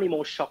 how many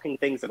more shocking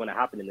things are going to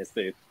happen in this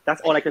book?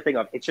 That's all I could think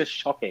of. It's just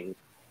shocking.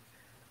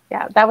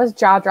 Yeah, that was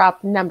jaw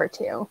drop number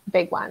 2,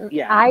 big one.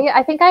 Yeah.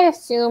 I think I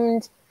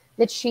assumed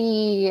that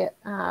she,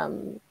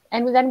 and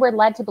then we're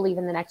led to believe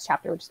in the next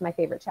chapter, which is my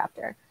favorite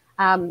chapter,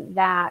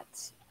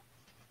 that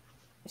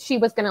she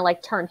was going to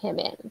like turn him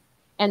in.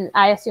 And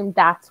I assumed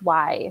that's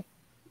why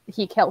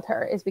he killed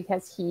her, is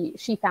because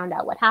she found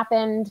out what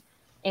happened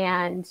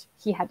and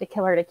he had to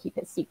kill her to keep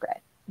his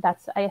secret.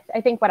 That's, I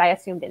think, what I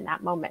assumed in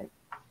that moment.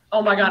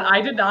 Oh my God, I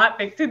did not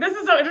think, see, this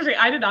is so interesting.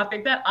 I did not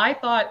think that. I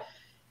thought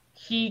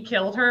he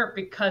killed her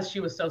because she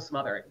was so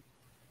smothering.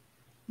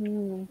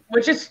 Mm.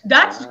 It's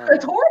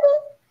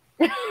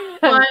horrible.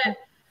 But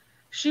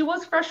she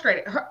was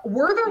frustrated.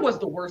 Werther was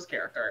the worst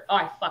character. Oh,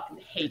 I fucking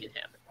hated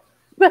him.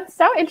 That's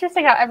so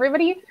interesting how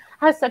everybody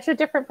has such a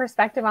different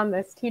perspective on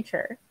this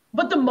teacher.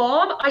 But the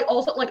mom, I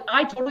also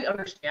I totally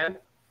understand.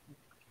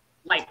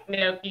 Like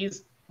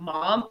Naoki's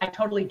mom, I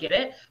totally get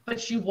it. But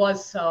she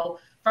was so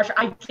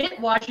frustrated. I get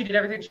why she did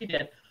everything she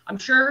did. I'm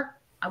sure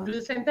I would do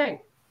the same thing.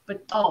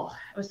 But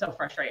it was so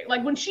frustrating.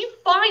 Like when she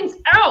finds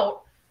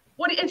out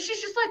and she's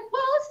just like,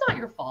 well, it's not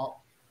your fault.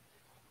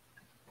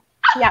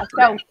 Yeah,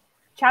 so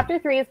chapter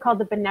 3 is called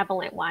The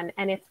Benevolent One,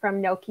 and it's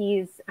from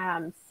Naoki's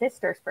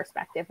sister's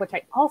perspective, which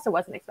I also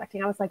wasn't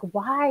expecting. I was like,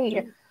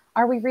 why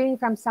are we reading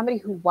from somebody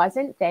who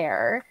wasn't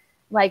there?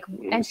 Like,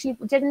 and she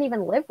didn't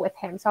even live with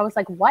him. So I was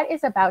like, what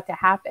is about to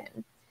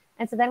happen?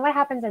 And so then what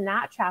happens in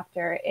that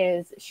chapter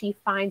is she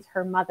finds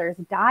her mother's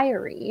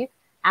diary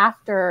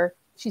after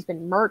she's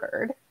been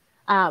murdered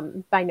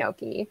by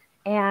Naoki.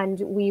 And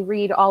we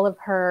read all of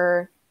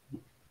her.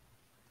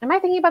 Am I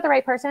thinking about the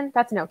right person?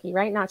 That's Naoki,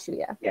 right? Not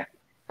Shuya. Yeah.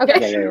 Okay.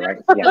 Yeah, you're right.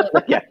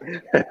 Yeah.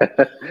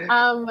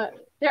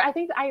 I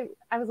think I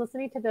was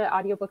listening to the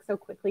audiobook so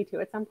quickly too.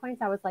 At some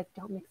points I was like,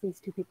 don't mix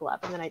these two people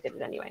up. And then I did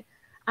it anyway.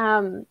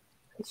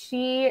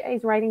 She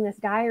is writing this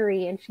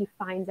diary and she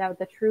finds out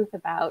the truth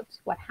about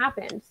what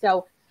happened.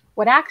 So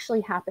what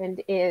actually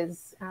happened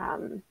is,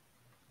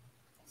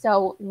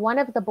 so one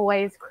of the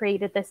boys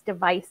created this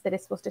device that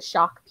is supposed to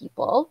shock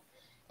people.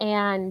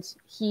 And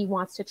he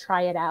wants to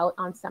try it out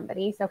on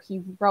somebody. So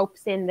he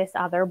ropes in this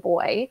other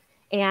boy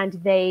and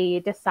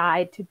they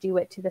decide to do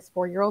it to this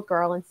 4-year-old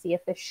girl and see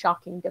if this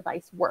shocking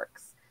device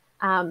works.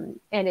 And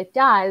it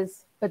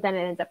does, but then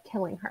it ends up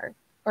killing her.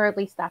 Or at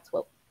least that's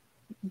what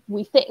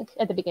we think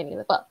at the beginning of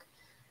the book.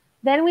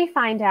 Then we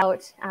find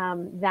out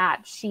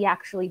that she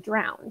actually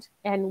drowned.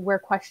 And we're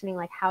questioning,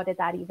 like, how did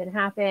that even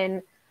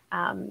happen?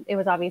 It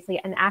was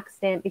obviously an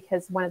accident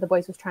because one of the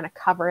boys was trying to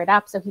cover it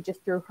up. So he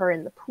just threw her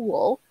in the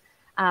pool.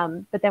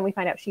 But then we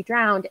find out she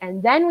drowned.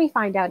 And then we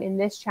find out in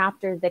this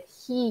chapter that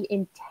he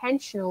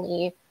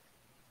intentionally,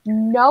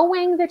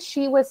 knowing that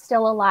she was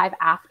still alive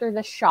after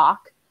the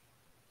shock,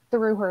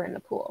 threw her in the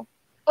pool.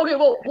 Okay,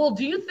 well,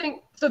 do you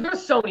think, so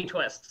there's so many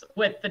twists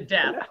with the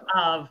death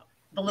of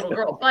the little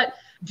girl, but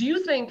do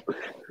you think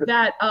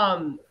that,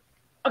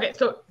 okay,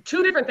 so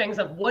 2 different things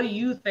of what do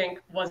you think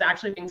was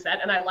actually being said?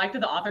 And I like that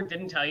the author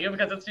didn't tell you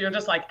because you're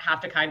just like have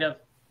to kind of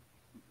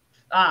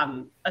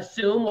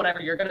assume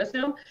whatever you're going to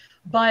assume.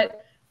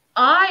 But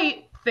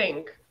I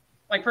think,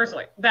 like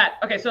personally, that,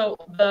 okay, so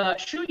the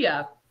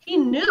Shuya, he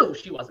knew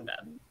she wasn't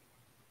dead.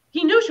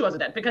 He knew she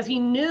wasn't dead because he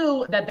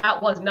knew that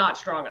that was not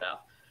strong enough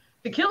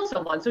to kill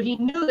someone. So he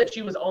knew that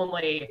she was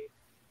only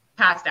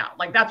passed out.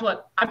 Like that's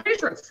what, I'm pretty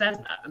sure it says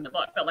that in the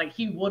book, that like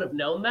he would have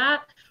known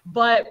that.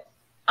 But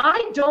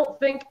I don't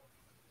think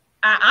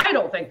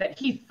that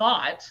he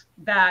thought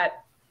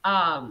that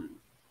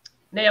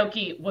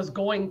Naoki was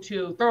going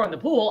to throw in the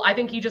pool. I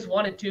think he just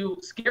wanted to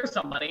scare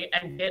somebody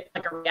and get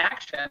like a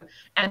reaction,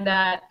 and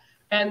that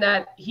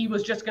he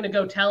was just going to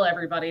go tell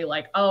everybody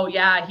like, oh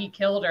yeah, he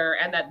killed her,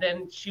 and that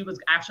then she was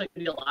actually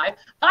going to be alive.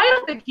 I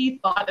don't think he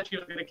thought that she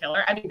was going to kill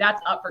her. I mean,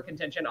 that's up for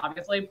contention,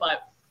 obviously,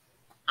 but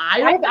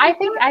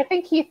I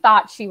think he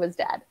thought she was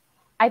dead.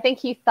 I think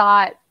he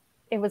thought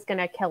it was going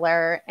to kill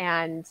her,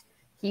 and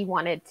he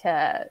wanted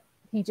to.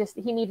 He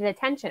needed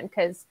attention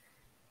because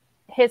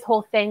his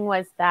whole thing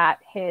was that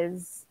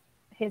his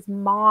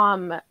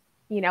mom,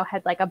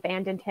 had like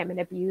abandoned him and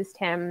abused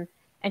him,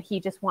 and he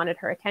just wanted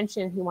her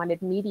attention. He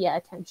wanted media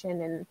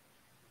attention, and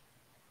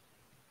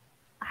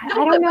I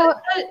don't know.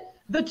 But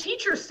the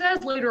teacher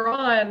says later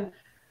on,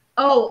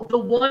 oh, the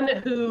one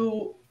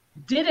who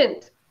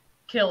didn't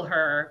kill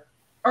her,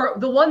 or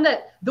the one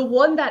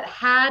that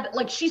had,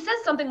 like, she says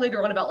something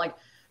later on about like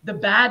the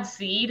bad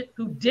seed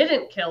who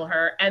didn't kill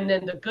her, and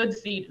then the good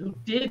seed who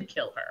did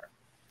kill her.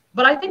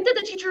 But I think that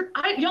the teacher,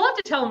 you'll have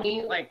to tell me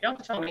in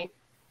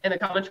the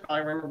comments, you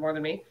probably remember more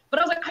than me. But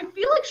I was like, I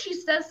feel like she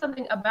says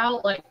something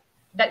about like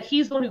that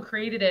he's the one who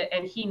created it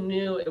and he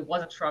knew it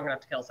wasn't strong enough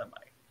to kill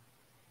somebody.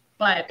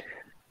 But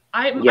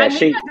I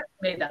just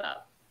made that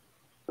up.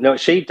 No,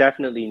 she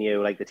definitely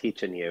knew, like the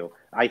teacher knew.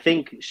 I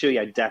think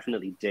Shuya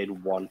definitely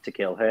did want to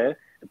kill her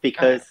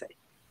because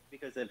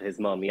of his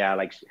mom. Yeah,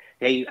 like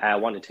he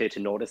wanted her to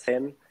notice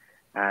him.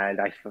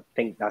 And I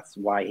think that's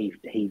why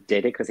he did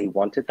it, because he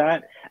wanted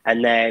that.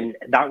 And then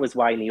that was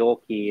why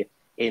Naoki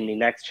in the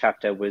next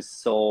chapter was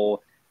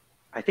so,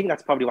 I think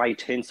that's probably why he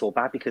turned so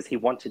bad, because he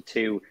wanted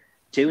to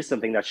do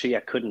something that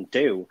Shuya couldn't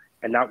do.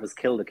 And that was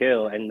kill the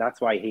girl. And that's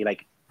why he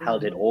like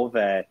held it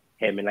over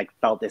him and like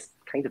felt this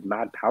kind of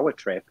mad power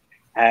trip.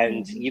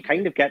 And you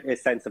kind of get a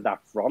sense of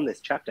that from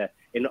this chapter.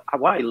 And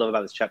what I love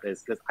about this chapter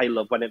is because I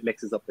love when it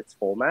mixes up its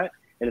format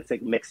and it's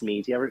like mixed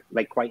media,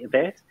 like quite a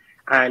bit.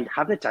 And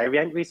having the diary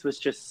entries was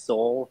just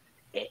so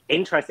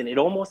interesting. It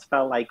almost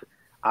felt like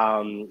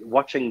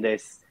watching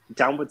this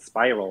downward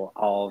spiral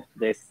of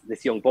this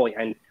young boy,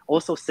 and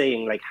also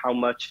seeing like how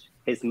much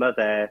his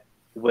mother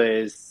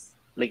was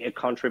like a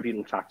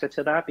contributing factor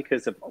to that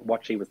because of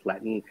what she was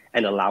letting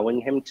and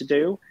allowing him to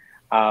do.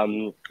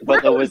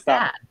 But there was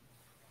that.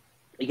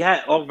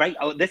 Yeah, all right.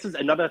 Oh, this is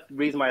another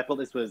reason why I thought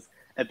this was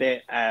a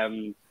bit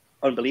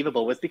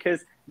unbelievable, was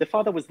because the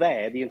father was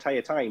there the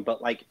entire time,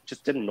 but like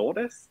just didn't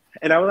notice.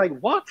 And I was like,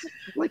 what?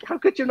 Like, how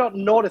could you not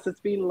notice? It's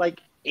been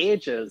like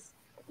ages.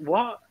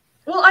 What?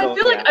 Well, I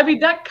feel like, I mean,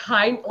 that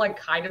kind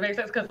of makes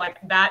sense because like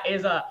that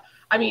is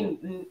I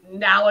mean,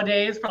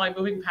 nowadays probably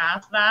moving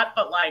past that,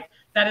 but like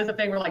that is a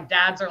thing where like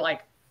dads are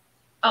like,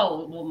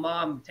 oh, well,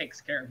 mom takes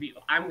care of you.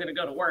 I'm gonna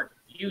go to work.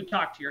 You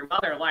talk to your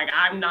mother. Like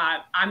I'm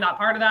not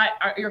part of that.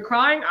 You're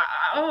crying.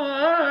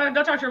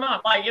 Go talk to your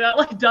mom. Like, you know,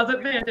 like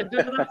doesn't pay attention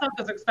to that stuff.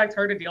 Doesn't expect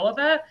her to deal with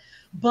it.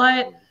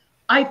 But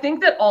I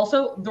think that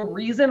also the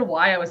reason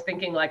why I was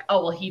thinking like,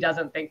 oh, well, he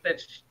doesn't think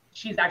that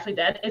she's actually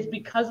dead is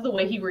because of the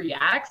way he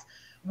reacts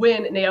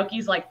when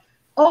Naoki's like,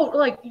 oh,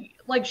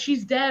 like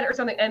she's dead or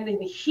something, and then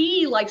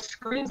he like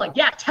screams like,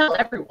 yeah, tell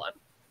everyone.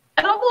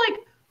 And I'm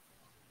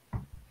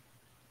like,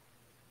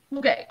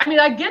 okay. I mean,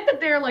 I get that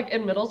they're like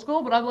in middle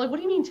school, but I'm like, what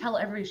do you mean tell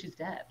everybody she's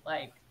dead?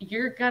 Like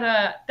you're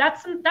gonna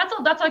that's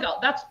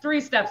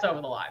 3 steps over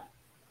the line.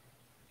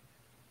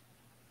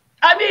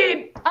 I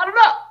mean, I don't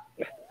know.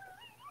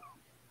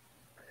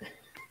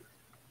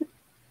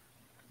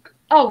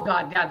 Oh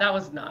God, yeah, that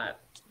was not.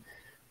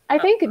 I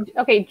think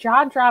okay,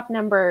 jaw drop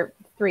number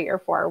 3 or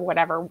 4,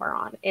 whatever we're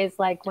on, is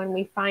like when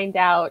we find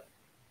out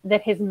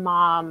that his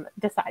mom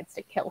decides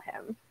to kill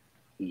him.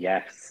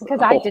 Yes.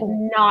 Because I did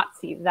not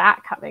see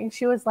that coming.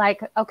 She was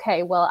like,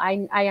 okay, well,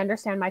 I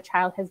understand my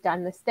child has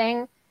done this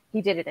thing.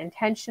 He did it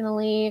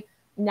intentionally.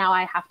 Now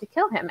I have to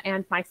kill him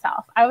and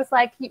myself. I was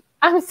like,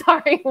 I'm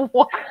sorry,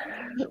 what?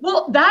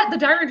 Well, the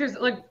director's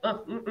like,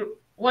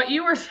 what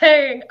you were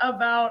saying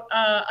about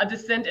a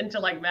descent into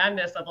like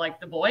madness of like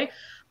the boy,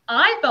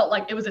 I felt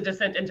like it was a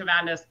descent into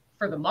madness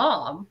for the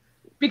mom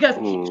because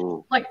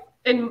like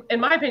in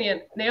my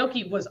opinion,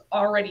 Naoki was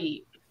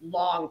already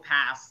long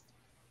past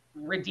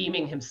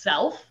redeeming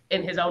himself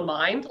in his own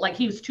mind. Like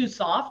he was too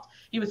soft.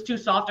 He was too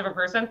soft of a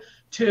person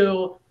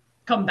to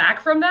come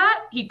back from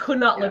that. He could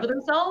not live with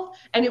himself.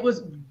 And it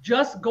was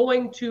just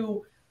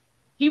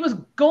he was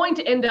going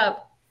to end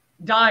up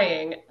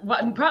dying.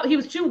 He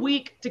was too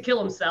weak to kill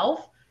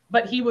himself,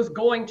 but he was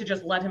going to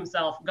just let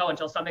himself go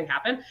until something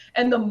happened.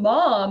 And the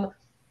mom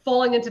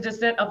falling into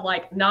descent of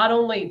like, not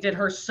only did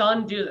her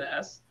son do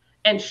this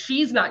and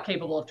she's not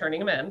capable of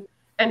turning him in,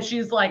 and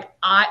she's like,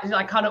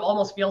 I kind of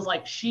almost feels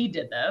like she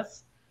did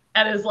this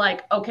and is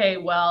like, okay,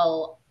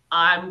 well,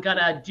 I'm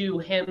gonna do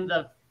him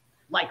the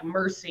like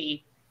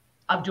mercy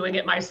of doing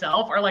it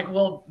myself, or like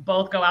we'll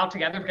both go out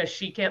together because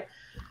she can't.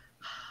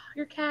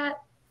 Your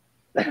cat.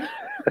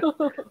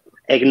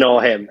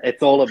 Ignore him.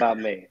 It's all about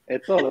me.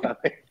 It's all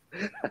about me.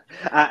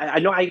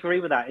 I know, I agree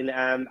with that.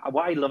 And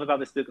what I love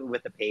about this book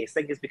with the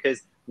pacing is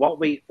because all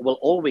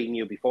we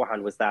knew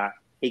beforehand was that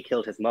he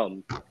killed his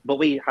mum, but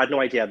we had no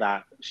idea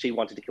that she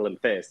wanted to kill him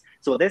first.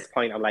 So at this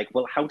point, I'm like,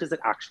 well, how does it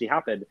actually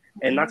happen?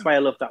 And that's why I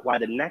love that. Why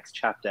the next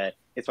chapter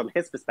is from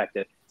his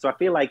perspective. So I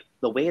feel like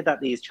the way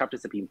that these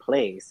chapters have been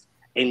placed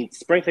in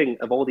sprinkling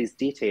of all these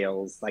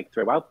details like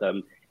throughout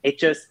them, it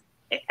just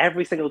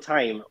every single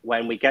time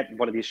when we get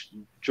one of these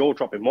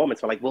jaw-dropping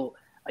moments, we're like, well,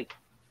 like.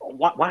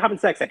 What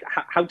happens next? Like,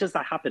 how does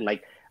that happen?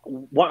 Like,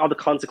 what are the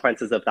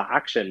consequences of that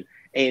action?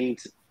 And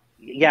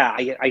yeah,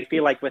 I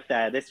feel like with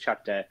this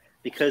chapter,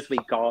 because we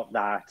got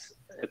that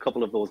a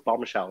couple of those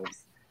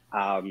bombshells,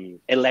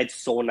 it led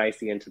so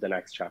nicely into the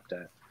next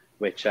chapter,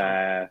 which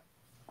I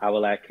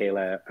will let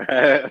Kayla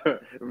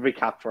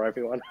recap for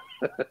everyone.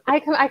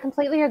 I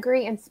completely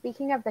agree. And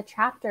speaking of the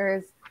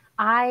chapters,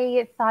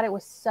 I thought it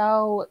was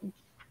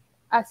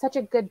such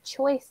a good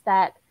choice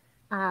that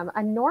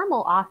a normal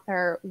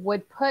author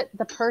would put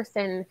the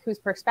person whose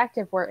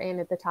perspective we're in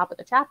at the top of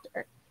the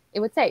chapter.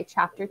 It would say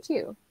chapter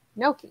 2,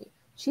 Naoki.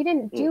 She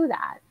didn't do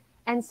that.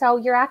 And so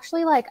you're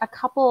actually like a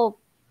couple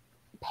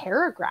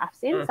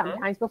paragraphs in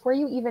sometimes before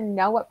you even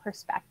know what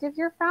perspective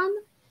you're from.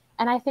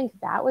 And I think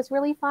that was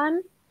really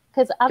fun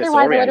because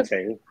otherwise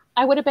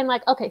I would have been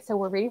like, okay, so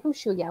we're reading from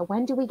Shuya.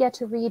 When do we get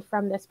to read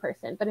from this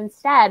person? But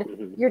instead,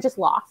 you're just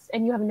lost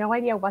and you have no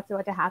idea what's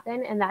about to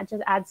happen. And that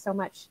just adds so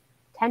much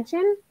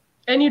tension.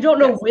 And you don't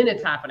know when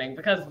it's happening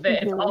because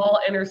it's all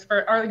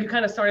interspersed, or you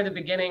kind of start at the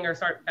beginning or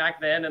start back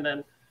then and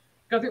then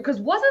go through. Because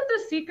wasn't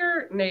the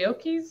Seeker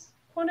Naoki's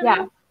point of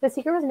view? Yeah, the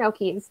Seeker was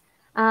Naoki's.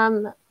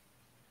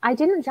 I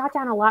didn't jot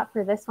down a lot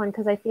for this one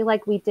because I feel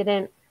like we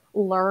didn't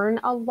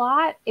learn a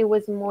lot. It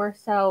was more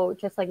so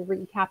just like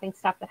recapping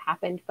stuff that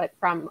happened, but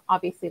from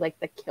obviously like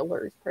the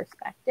killer's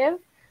perspective.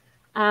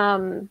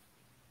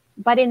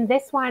 But in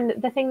this one,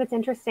 the thing that's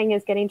interesting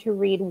is getting to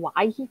read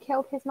why he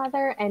killed his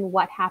mother and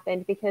what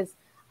happened, because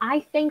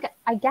I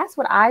guess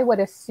what I would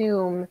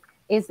assume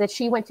is that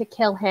she went to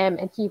kill him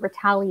and he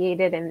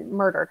retaliated and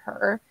murdered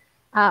her.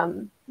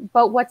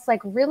 But what's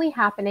like really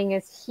happening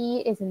is he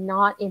is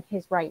not in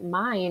his right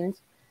mind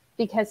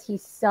because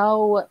he's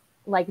so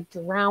like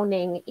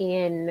drowning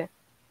in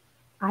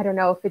I don't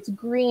know if it's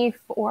grief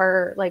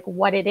or like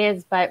what it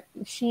is, but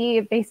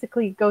she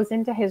basically goes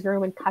into his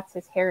room and cuts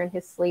his hair in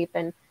his sleep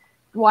and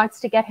wants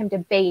to get him to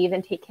bathe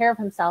and take care of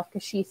himself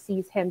because she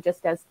sees him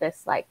just as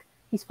this, like,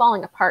 he's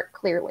falling apart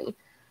clearly.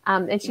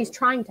 And she's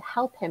trying to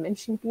help him, and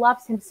she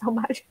loves him so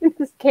much and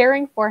is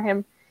caring for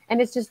him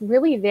and is just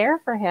really there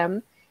for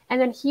him. And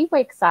then he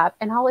wakes up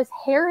and all his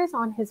hair is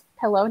on his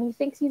pillow and he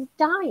thinks he's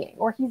dying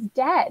or he's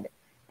dead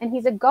and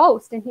he's a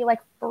ghost, and he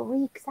like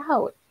freaks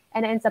out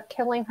and ends up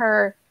killing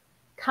her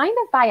kind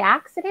of by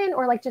accident,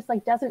 or like just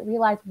like doesn't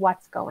realize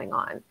what's going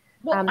on.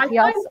 Well, I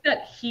find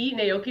that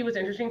Naoki was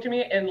interesting to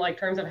me in like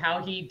terms of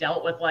how he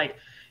dealt with like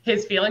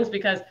his feelings,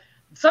 because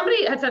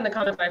somebody had said in the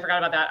comments, and I forgot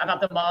about that,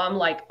 about the mom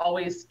like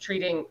always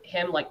treating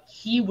him like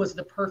he was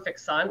the perfect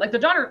son. Like the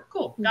daughter,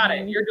 cool, got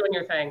it, you're doing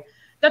your thing.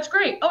 That's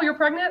great. Oh, you're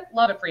pregnant?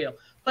 Love it for you.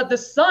 But the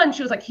son,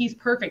 she was like, he's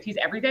perfect, he's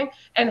everything.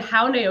 And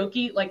how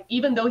Naoki, like,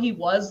 even though he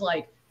was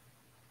like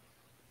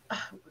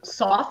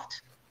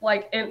soft,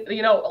 like, in,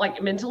 you know,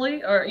 like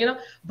mentally, or, you know,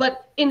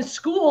 but in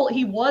school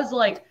he was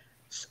like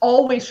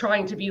always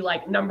trying to be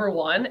like number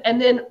one.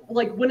 And then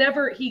like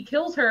whenever he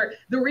kills her,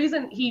 the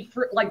reason he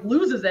like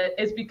loses it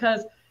is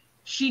because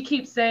she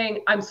keeps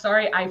saying, I'm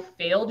sorry, I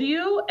failed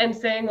you, and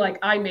saying like,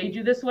 I made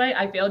you this way,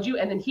 I failed you.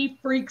 And then he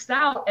freaks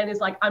out and is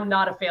like, I'm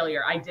not a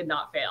failure, I did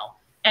not fail.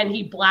 And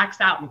he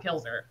blacks out and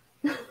kills her.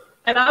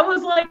 And I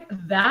was like,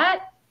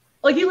 that,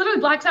 like, he literally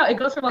blacks out. It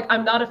goes from like,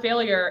 I'm not a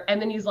failure,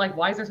 and then he's like,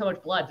 why is there so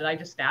much blood? Did I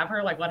just stab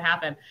her? Like, what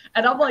happened?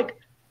 And I'm like,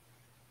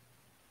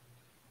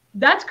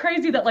 that's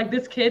crazy that like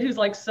this kid who's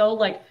like so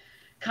like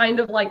kind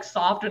of like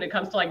soft when it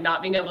comes to like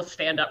not being able to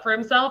stand up for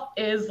himself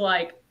is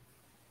like,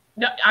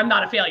 no, I'm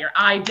not a failure,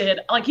 I did.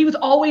 Like, he was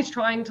always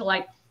trying to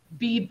like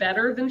be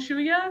better than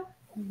Shuya.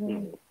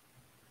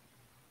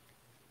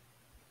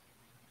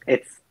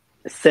 It's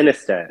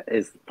sinister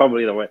is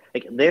probably the word.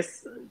 Like,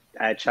 this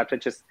chapter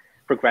just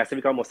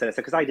progressively got more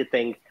sinister, because I did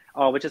think,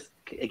 oh, we're just,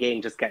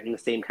 again, just getting the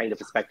same kind of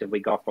perspective we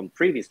got from the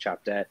previous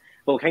chapter,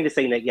 but we're kind of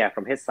saying that, yeah,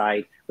 from his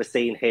side, we're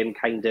seeing him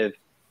kind of,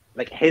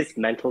 like, his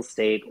mental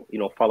state, you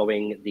know,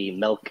 following the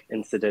milk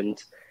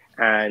incident,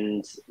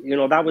 and, you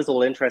know, that was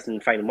all interesting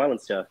and fine and well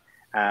and stuff,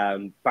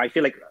 but I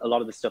feel like a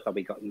lot of the stuff that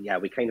we got, yeah,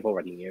 we kind of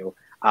already knew,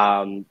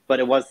 but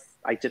it was,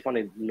 I did want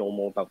to know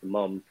more about the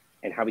mum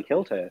and how he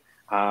killed her,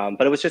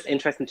 but it was just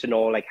interesting to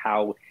know, like,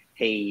 how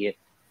he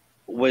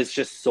was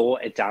just so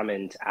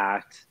adamant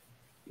at,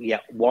 yeah,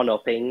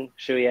 one-upping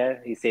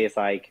Shuya. He says,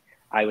 like,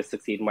 I was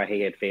succeeding where he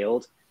had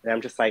failed. And I'm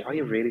just like, are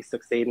you really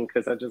succeeding?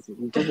 Because it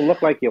doesn't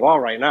look like you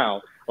are right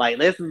now. Like,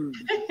 this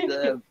is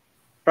a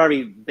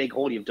very big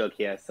hole you've dug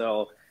here.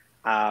 So,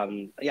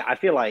 yeah, I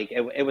feel like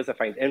it was a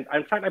fine. And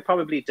in fact, I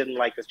probably didn't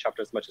like this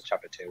chapter as much as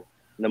chapter 2.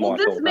 Well,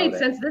 this made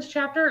sense. This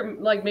chapter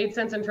like made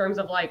sense in terms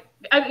of like,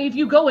 I mean, if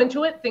you go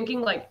into it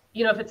thinking like,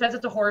 you know, if it says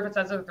it's a horror, if it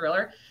says it's a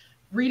thriller,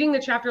 reading the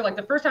chapter, like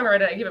the first time I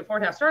read it, I gave it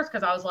 4.5 stars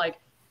because I was like,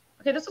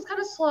 okay, this was kind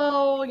of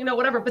slow, you know,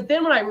 whatever. But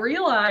then when I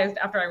realized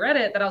after I read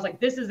it that I was like,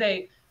 this is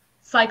a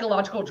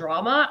psychological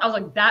drama, I was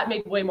like, that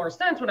made way more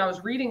sense when I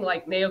was reading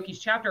like Naoki's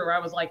chapter, where I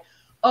was like,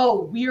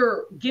 oh,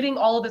 we're getting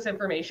all of this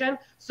information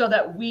so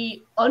that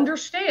we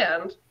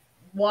understand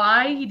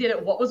why he did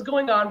it, what was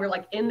going on. We're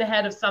like in the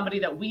head of somebody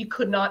that we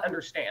could not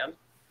understand.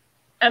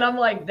 And I'm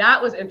like,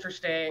 that was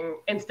interesting.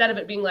 Instead of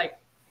it being like,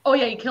 oh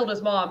yeah, he killed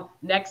his mom,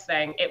 next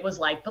thing, it was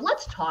like, but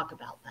let's talk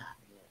about that.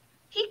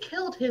 He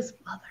killed his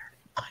mother.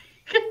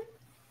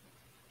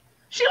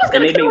 She was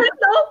going to kill him,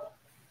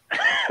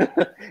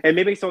 though. It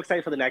made me so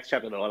excited for the next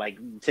chapter, though, like,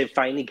 to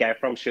finally get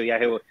from Shuya,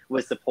 who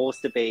was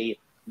supposed to be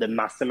the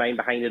mastermind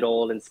behind it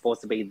all and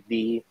supposed to be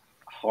the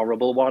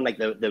horrible one, like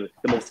the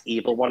most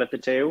evil one of the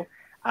two.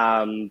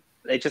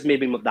 It just made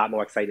me that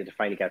more excited to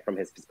finally get from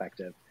his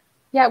perspective.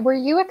 Yeah, were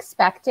you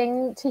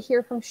expecting to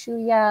hear from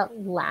Shuya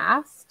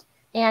last?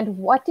 And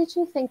what did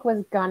you think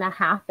was gonna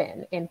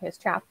happen in his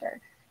chapter?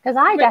 Because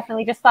I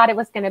definitely just thought it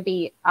was going to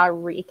be a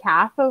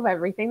recap of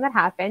everything that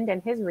happened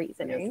and his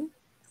reasoning.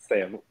 Yes.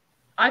 Same.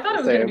 I thought it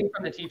was going to be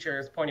from the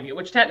teacher's point of view,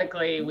 which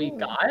technically we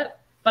got.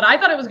 But I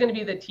thought it was going to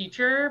be the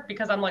teacher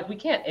because I'm like, we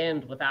can't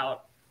end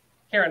without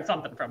hearing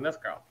something from this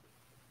girl.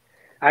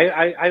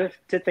 I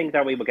did think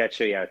that we would get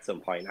Shuya at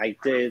some point. I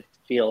did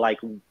feel like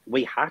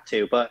we had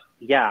to, but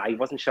yeah, I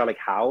wasn't sure like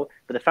how.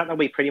 But the fact that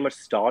we pretty much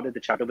started the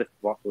chapter with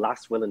what,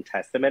 Last Will and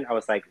Testament, I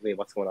was like, wait,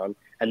 what's going on?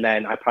 And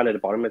then I planted a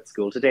bottom at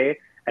school today.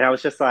 And I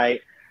was just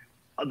like,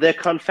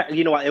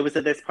 you know what, it was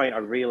at this point I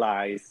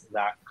realized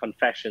that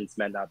confessions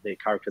meant that the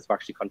characters were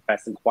actually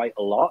confessing quite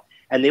a lot.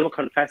 And they were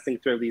confessing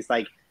through these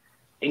like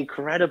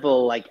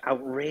incredible, like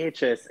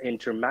outrageous and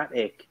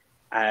dramatic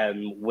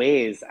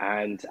ways.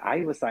 And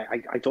I was like,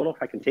 I don't know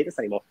if I can take this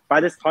anymore. By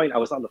this point, I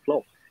was on the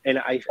floor. And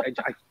I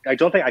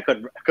don't think I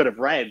could have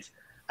read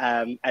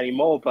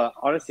anymore. But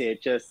honestly,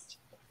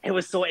 it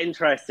was so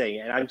interesting.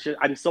 And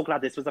I'm so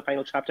glad this was the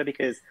final chapter,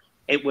 because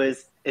it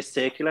was a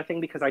circular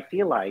thing, because I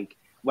feel like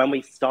when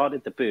we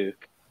started the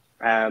book,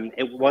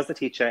 it was the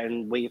teacher,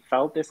 and we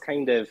felt this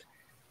kind of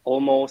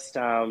almost,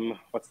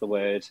 what's the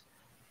word?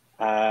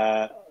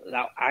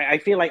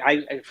 I feel like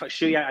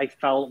Shuya, I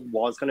felt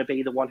was going to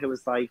be the one who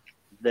was like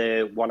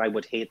the one I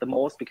would hate the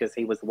most, because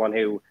he was the one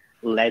who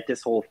led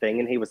this whole thing,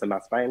 and he was the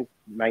mastermind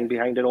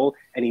behind it all,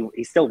 and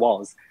he still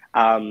was.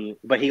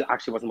 But he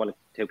actually wasn't one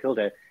who killed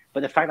her.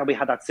 But the fact that we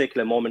had that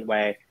circular moment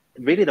where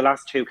really the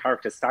last two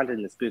characters standing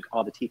in this book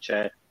are the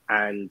teacher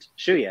and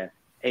Shuya,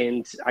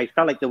 and I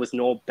felt like there was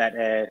no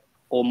better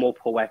or more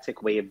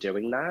poetic way of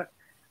doing that.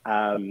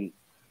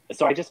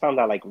 So I just found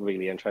that like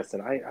really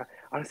interesting. I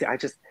honestly,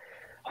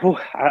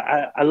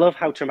 I love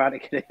how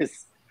dramatic it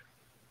is.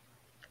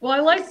 Well, I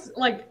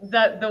like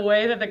that the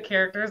way that the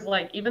characters,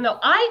 like, even though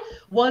I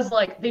was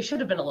like, they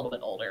should have been a little bit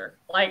older.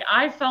 Like,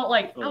 I felt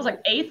like I was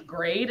like 8th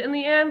grade in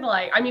the end.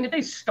 Like, I mean, if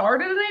they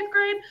started in 8th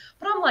grade,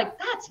 but I'm like,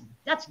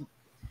 that's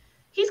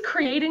he's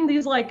creating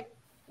these like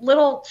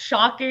little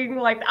shocking,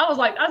 like, I was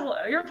like,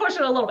 you're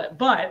pushing a little bit,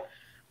 but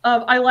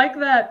I like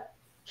that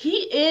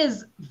he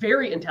is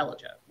very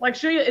intelligent. Like,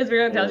 Shuya is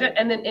very intelligent,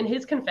 and then in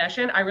his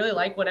confession, I really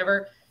like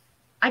whenever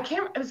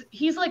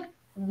he's like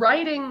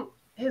writing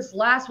his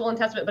last will and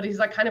testament, but he's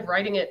like kind of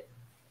writing it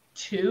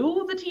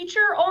to the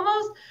teacher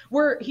almost,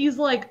 where he's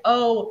like,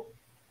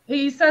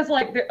 he says,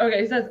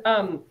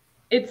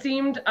 it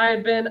seemed I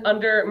had been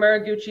under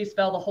Maraguchi's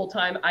spell the whole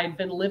time. I'd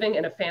been living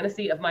in a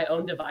fantasy of my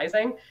own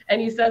devising.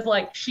 And he says,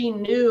 like, she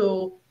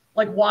knew,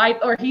 like, why,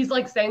 or he's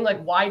like saying,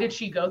 like, why did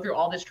she go through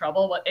all this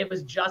trouble? Well, it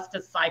was just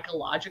to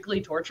psychologically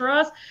torture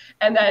us.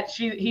 And that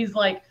he's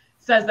like,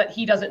 says that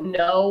he doesn't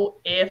know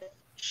if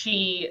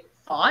she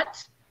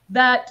thought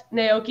that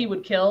Naoki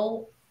would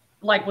kill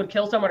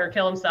someone or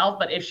kill himself,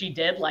 but if she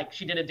did, like,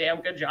 she did a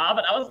damn good job.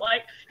 And I was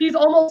like, he's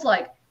almost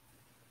like,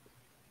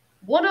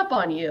 one up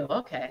on you,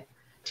 okay.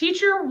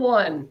 Teacher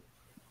 1,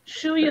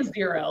 Shuya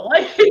 0.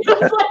 Like, he's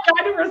just like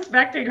kind of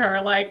respecting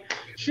her, like,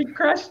 she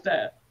crushed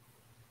it.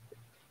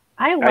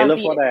 I love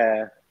what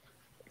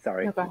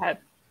sorry. No, go ahead.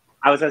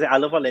 I was gonna say, I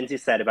love what Lindsay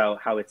said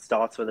about how it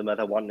starts with a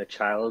mother wanting a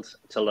child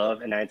to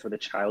love and ends with a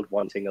child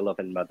wanting a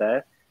loving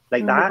mother.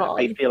 Like, that,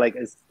 I feel like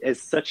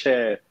is such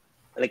a,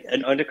 like,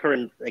 an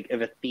undercurrent, like,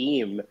 of a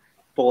theme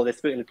for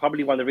this book, and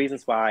probably one of the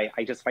reasons why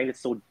I just find it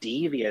so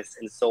devious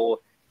and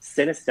so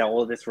sinister,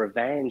 all this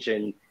revenge,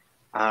 and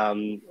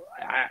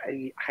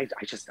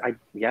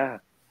yeah.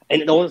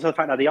 And also the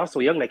fact that they are so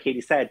young, like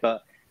Katie said,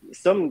 but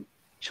some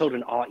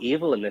children are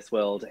evil in this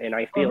world, and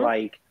I feel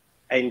like,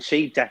 and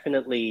she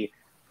definitely,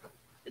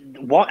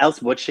 what else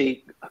could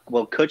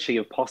she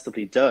have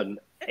possibly done?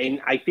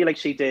 And I feel like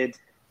she did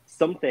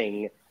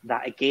something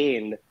that,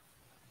 again,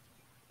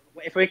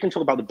 if we can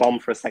talk about the bomb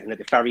for a second at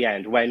the very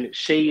end, when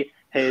she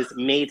has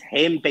made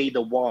him be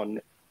the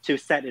one to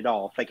set it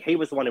off, like, he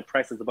was the one who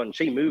presses the button,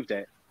 she moved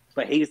it,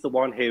 but he's the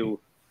one who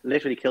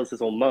literally kills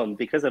his own mum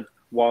because of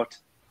what,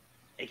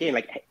 again,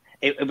 like,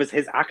 it was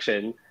his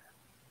action.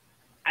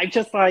 I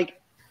just,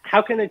 like,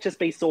 how can it just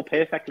be so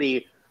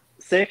perfectly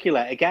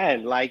circular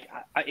again? Like,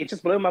 it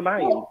just blew my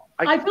mind. Well,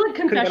 I feel like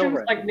Confessions,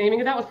 like, naming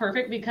it that was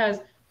perfect, because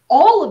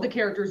all of the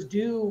characters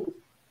do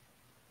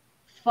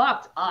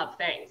fucked up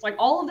things. Like,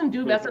 all of them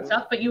do mess up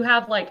stuff, but you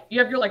have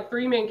your like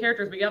 3 main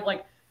characters, but you have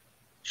like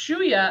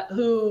Shuya,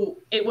 who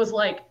it was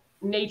like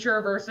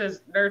nature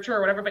versus nurture or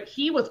whatever, but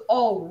he was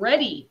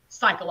already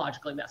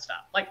psychologically messed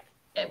up. Like,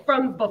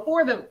 from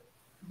before the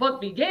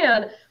book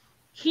began,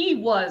 he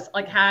was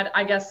like, had,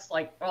 I guess,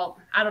 like, well,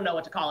 I don't know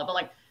what to call it, but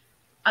like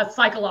a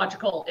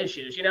psychological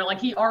issues, you know, like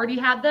he already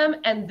had them.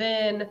 And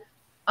then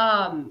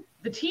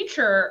the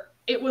teacher,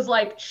 it was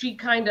like she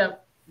kind of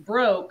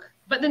broke,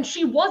 but then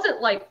she wasn't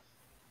like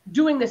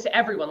doing this to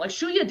everyone. Like,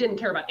 Shuya didn't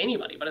care about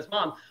anybody but his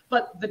mom.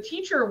 But the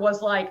teacher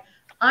was like,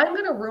 I'm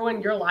going to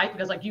ruin your life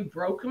because, like, you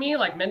broke me,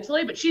 like,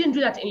 mentally. But she didn't do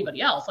that to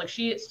anybody else. Like,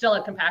 she still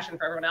had compassion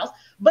for everyone else.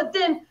 But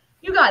then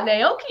you got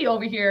Naoki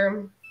over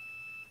here.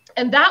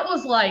 And that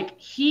was like,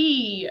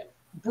 he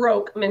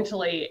broke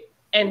mentally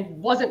and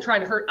wasn't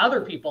trying to hurt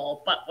other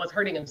people, but was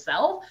hurting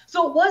himself.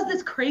 So it was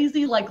this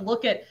crazy, like,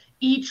 look at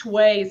each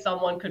way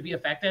someone could be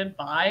affected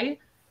by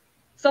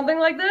something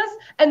like this.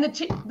 And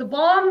the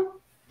bomb...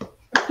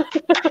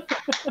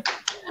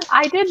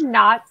 I did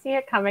not see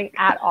it coming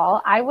at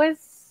all. I was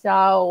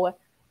so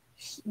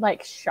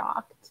like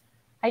shocked.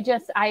 I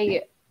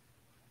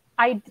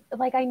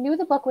knew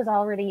the book was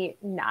already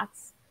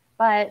nuts,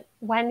 but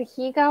when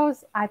he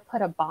goes, I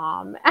put a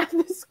bomb at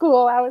the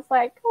school, I was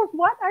like,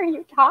 what are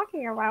you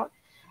talking about?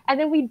 And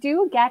then we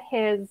do get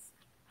his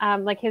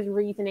his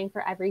reasoning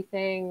for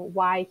everything,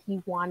 why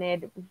he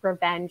wanted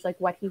revenge, like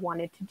what he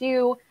wanted to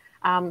do.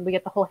 We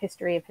get the whole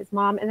history of his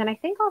mom. And then I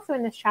think also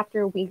in this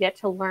chapter, we get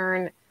to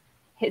learn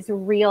his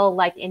real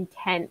like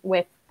intent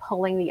with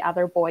pulling the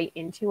other boy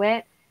into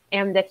it,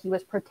 and that he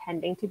was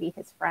pretending to be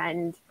his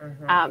friend,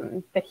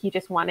 that he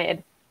just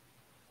wanted,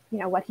 you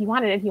know, what he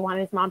wanted, and he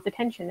wanted his mom's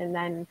attention. And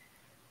then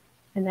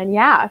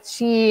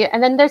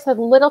there's a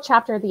little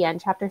chapter at the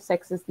end. Chapter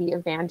 6 is the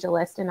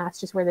evangelist. And that's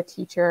just where the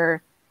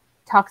teacher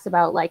talks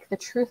about like the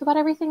truth about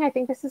everything. I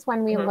think this is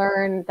when we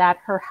learn that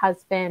her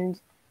husband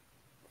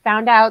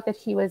found out that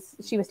she was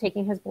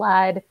taking his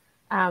blood,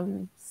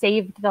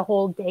 saved the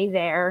whole day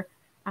there,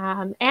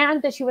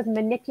 and that she was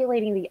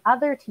manipulating the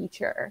other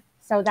teacher.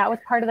 So that was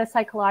part of the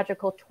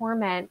psychological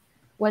torment,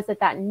 was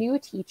that that new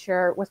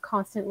teacher was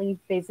constantly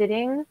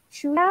visiting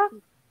Shuya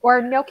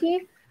or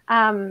Naoki.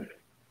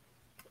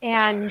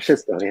 And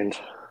she's brilliant.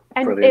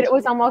 And Brilliant. it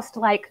was almost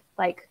like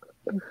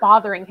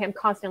bothering him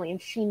constantly. And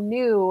she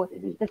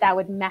knew that that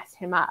would mess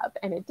him up.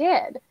 And it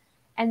did.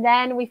 And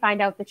then we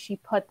find out that she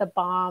put the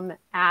bomb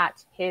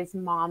at his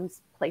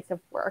mom's place of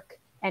work.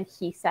 And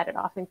he set it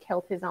off and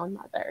killed his own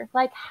mother.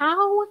 Like,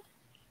 how?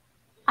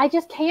 I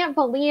just can't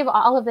believe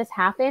all of this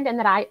happened and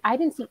that I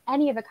didn't see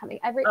any of it coming.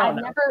 I've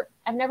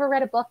never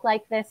read a book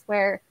like this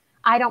where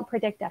I don't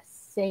predict a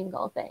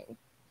single thing.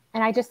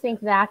 And I just think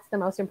that's the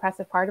most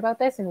impressive part about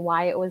this and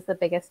why it was the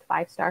biggest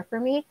 5-star for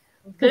me.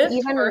 This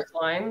even first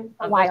line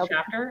of this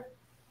chapter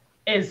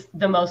is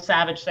the most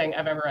savage thing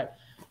I've ever read.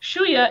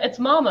 Shuya, it's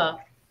mama.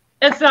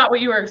 It's not what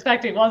you were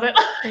expecting, was it?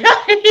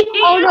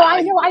 Oh, no,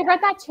 I know. I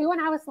read that too,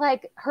 and I was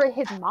like,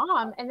 his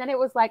mom. And then it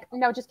was like,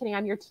 no, just kidding,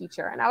 I'm your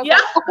teacher. And I was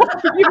like,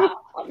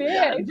 oh,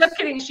 bitch. Just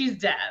kidding, she's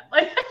dead.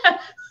 Like,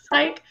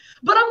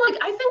 but I'm like,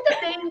 I think that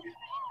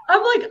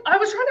I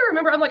was trying to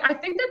remember. I'm like, I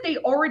think that they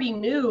already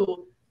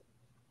knew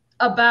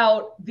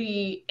about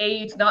the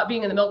AIDS not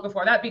being in the milk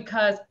before that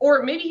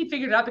or maybe he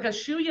figured it out because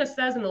Shuya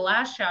says in the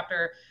last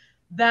chapter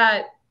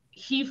that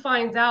he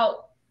finds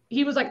out,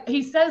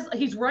 he says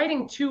he's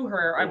writing to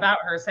her about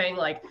her saying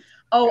like,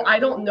 oh, I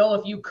don't know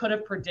if you could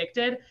have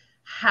predicted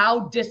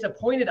how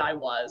disappointed I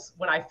was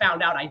when I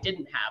found out I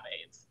didn't have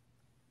AIDS.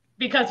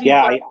 Because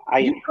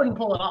you couldn't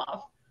pull it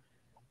off.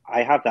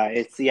 I have that.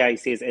 He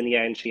says in the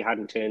end she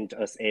hadn't turned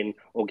us in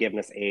or given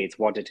us AIDS.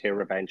 What did her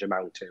revenge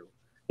amount to?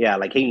 Yeah,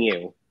 like he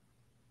knew.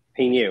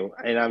 He knew.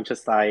 And I'm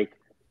just like,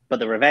 but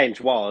the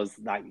revenge was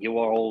that you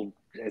were all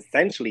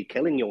essentially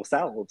killing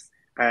yourselves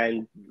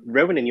and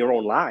ruining your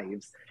own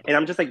lives. And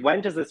I'm just like,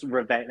 when does this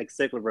revenge, like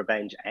circle of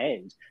revenge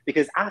end?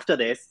 Because after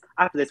this,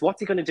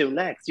 what's he going to do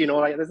next? You know,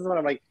 like, this is what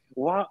I'm like,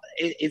 what?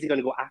 Is he going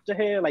to go after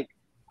her? Like,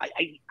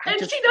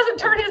 she doesn't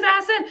turn his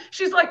ass in.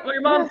 She's like, well,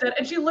 your mom said,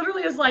 and she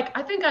literally is like,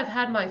 I think I've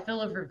had my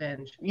fill of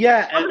revenge.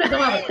 Yeah. I'm going to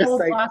go have a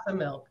cold glass of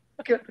milk.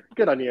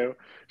 Good on you.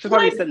 She's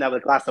probably sitting there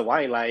with a glass of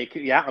wine like,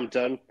 yeah, I'm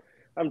done.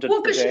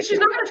 Well, because she's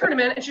not going to turn him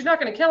in and she's not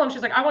going to kill him.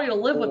 She's like, I want you to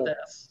live with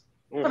this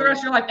for the rest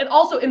of your life. And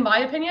also, in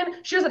my opinion,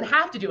 she doesn't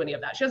have to do any of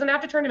that. She doesn't have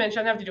to turn him in. She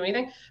doesn't have to do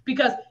anything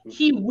because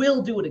he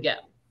will do it again.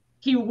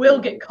 He will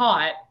get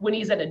caught when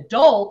he's an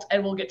adult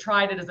and will get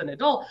tried as an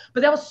adult. But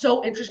that was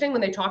so interesting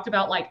when they talked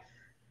about like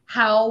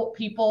how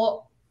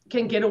people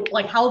can get,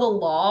 like how the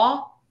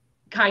law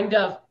kind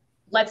of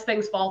lets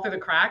things fall through the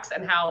cracks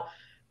and how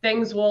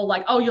things will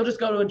like, oh, you'll just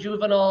go to a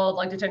juvenile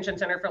like detention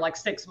center for like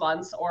 6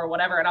 months or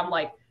whatever. And I'm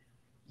like,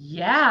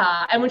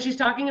 yeah. And when she's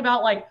talking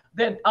about like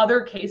the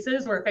other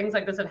cases where things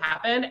like this have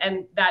happened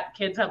and that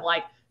kids have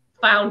like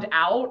found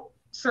out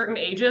certain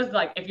ages,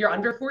 like if you're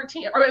under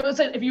 14, or it was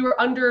if you were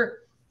under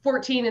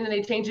 14 and then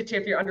they changed it to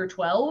if you're under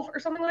 12 or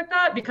something like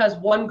that, because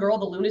one girl,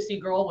 the lunacy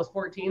girl, was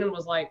 14 and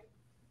was like,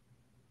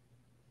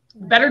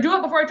 better do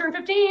it before I turn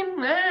 15.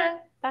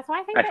 That's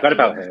why I think I forgot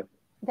about her.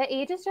 The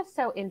age is just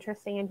so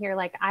interesting in here.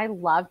 Like I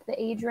loved the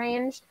age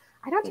range.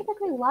 I don't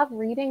typically love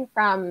reading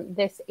from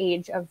this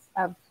age of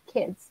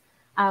kids.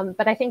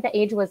 But I think the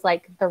age was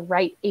like the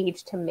right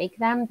age to make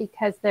them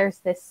because there's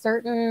this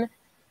certain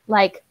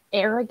like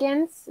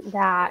arrogance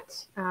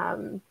that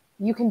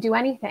you can do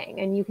anything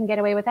and you can get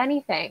away with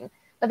anything.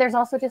 But there's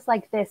also just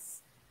like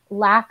this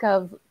lack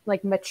of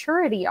like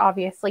maturity,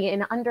 obviously,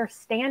 in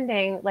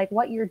understanding like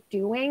what you're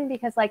doing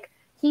because like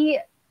he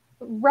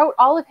wrote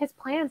all of his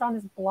plans on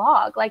his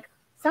blog. Like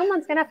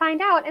someone's going to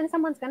find out and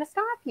someone's going to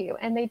stop you.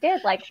 And they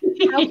did. Like,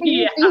 how can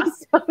you be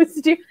so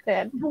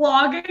stupid?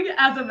 Blogging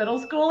as a middle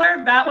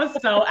schooler, that was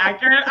so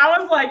accurate. I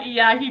was like,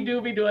 yeah, he do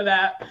be doing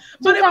that.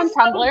 But it was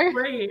so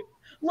great.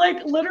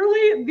 Like,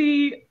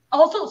 literally,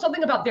 also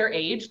something about their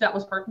age that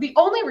was the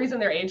only reason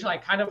their age,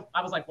 like, kind of,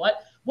 I was like,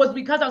 what? Was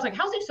because I was like,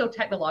 how's he so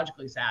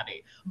technologically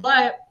savvy?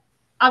 But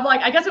I'm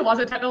like, I guess it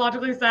wasn't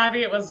technologically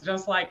savvy. It was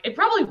just like, it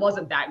probably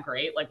wasn't that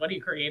great, like what he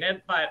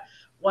created, but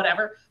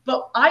whatever.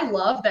 But I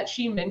love that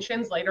she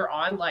mentions later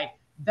on, like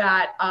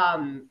that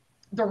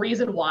the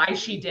reason why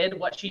she did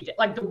what she did,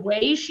 like the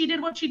way she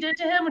did what she did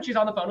to him when she's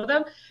on the phone with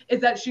him, is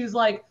that she's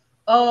like,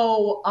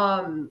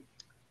 oh,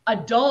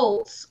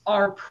 adults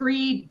are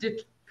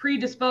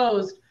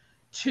predisposed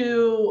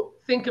to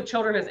think of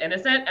children as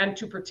innocent and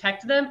to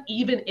protect them,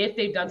 even if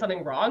they've done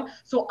something wrong.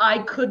 So I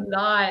could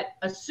not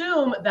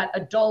assume that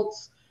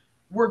adults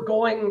were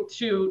going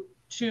to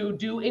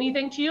do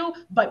anything to you,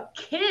 but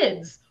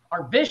kids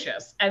are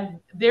vicious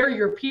and they're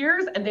your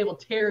peers and they will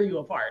tear you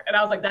apart. And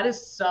I was like, that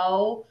is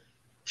so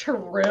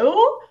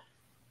true.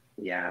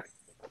 Yes.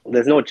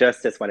 There's no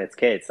justice when it's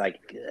kids. Like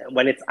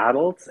when it's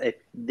adults,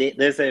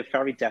 there's a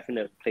very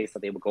definite place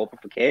that they will go.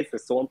 But for kids, they're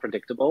so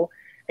unpredictable.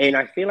 And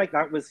I feel like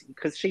that was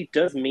because she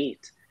does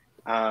meet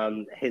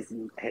his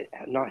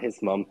not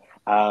his mum,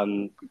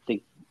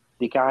 the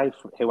guy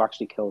who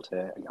actually killed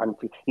her,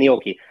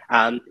 Naoki.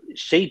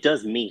 She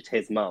does meet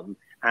his mum,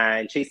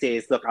 and she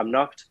says, "Look, I'm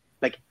not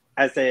like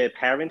as a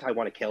parent, I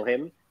want to kill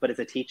him, but as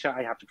a teacher,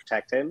 I have to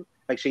protect him."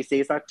 Like she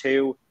says that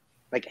to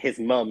like his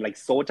mum, like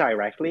so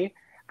directly.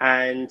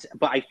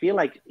 But I feel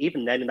like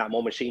even then in that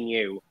moment, she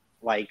knew,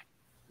 like,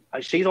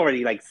 she's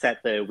already like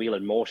set the wheel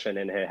in motion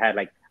in her head.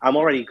 Like, I'm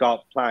already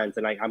got plans,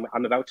 and like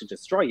I'm about to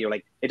destroy you.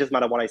 Like, it doesn't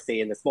matter what I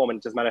say in this moment.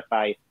 It doesn't matter if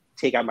I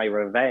take out my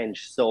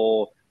revenge.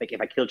 So, like, if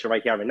I killed you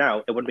right here and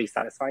now, it wouldn't be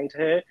satisfying to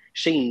her.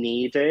 She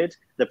needed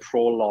the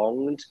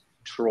prolonged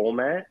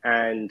trauma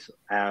and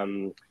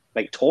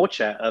like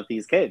torture of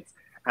these kids,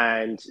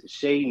 and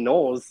she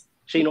knows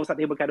that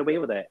they would get away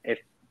with it if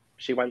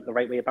she went the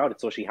right way about it.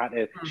 So she had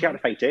to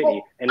fight dirty,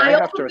 well, and I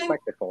have to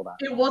respect it for that.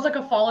 It was like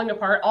a falling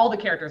apart, all the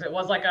characters. It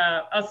was like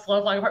a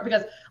slow falling apart,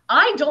 because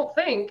I don't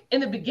think in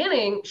the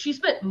beginning she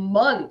spent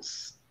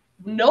months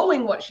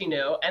knowing what she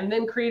knew and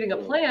then creating a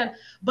plan.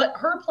 But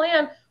her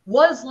plan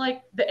was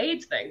like the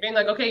AIDS thing, being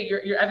like, okay,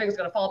 your everything's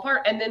gonna fall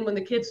apart. And then when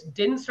the kids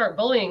didn't start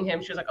bullying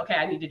him, she was like, okay,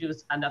 I need to do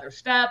another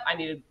step. I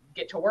need to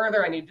get to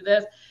Werther. I need to do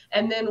this.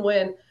 And then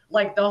when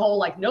like the whole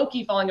like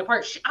Noki falling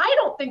apart, I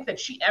don't think that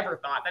she ever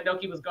thought that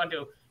Noki was going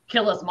to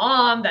kill his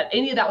mom, that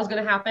any of that was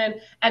going to happen,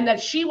 and that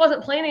she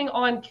wasn't planning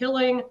on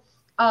killing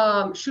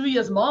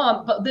Shuya's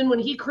mom. But then when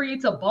he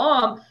creates a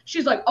bomb,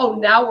 she's like, oh,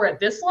 now we're at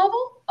this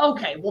level?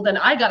 Okay, well then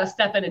I got to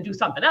step in and do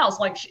something else.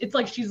 Like, it's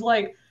like she's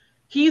like,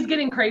 he's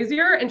getting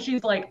crazier, and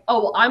she's like, oh,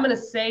 well, I'm going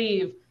to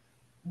save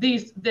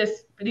these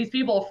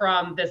people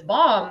from this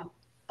bomb,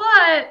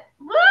 but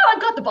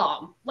I've got the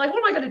bomb. Like,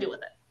 what am I going to do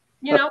with it?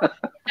 You know?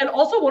 And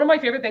also, one of my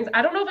favorite things,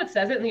 I don't know if it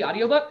says it in the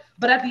audiobook,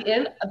 but at the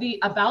end,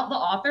 about the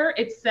author,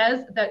 it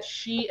says that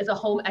she is a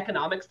home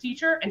economics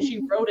teacher, and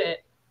she wrote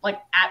it like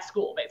at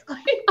school, basically.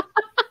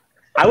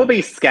 I would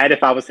be scared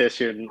if I was her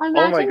student.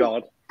 Oh my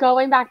God.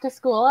 Going back to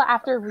school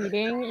after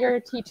reading your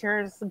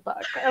teacher's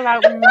book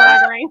about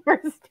murdering her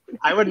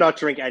students. I would not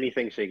drink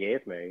anything she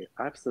gave me.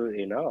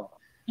 Absolutely not.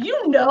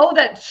 You know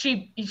that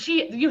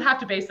you have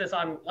to base this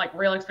on like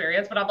real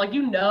experience, but I'm like,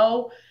 you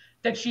know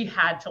that she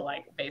had to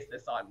like base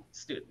this on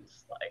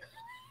students. Like,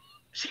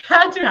 she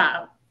had to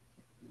have.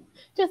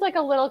 Just like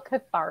a little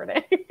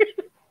cathartic.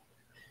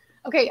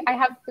 Okay, I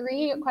have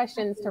 3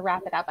 questions to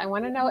wrap it up. I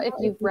want to know if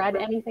you've read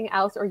anything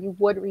else or you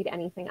would read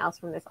anything else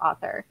from this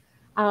author.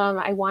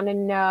 I want to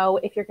know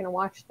if you're going to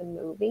watch the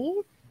movie.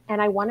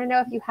 And I want to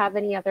know if you have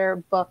any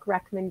other book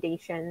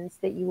recommendations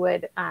that you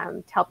would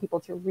tell people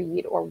to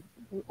read or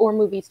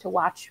movies to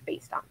watch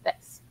based on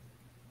this.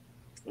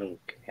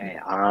 Okay.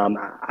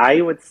 I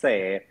would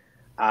say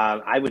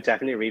I would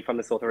definitely read from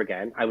this author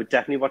again. I would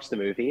definitely watch the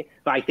movie,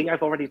 but I think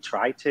I've already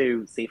tried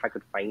to see if I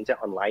could find it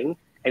online,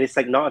 and it's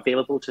like not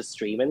available to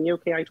stream in the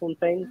UK, I don't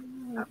think.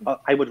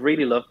 I would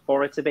really love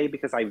for it to be,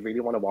 because I really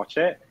want to watch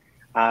it.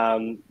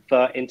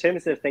 But in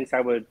terms of things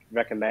I would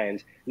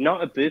recommend,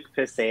 not a book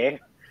per se,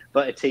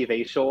 but a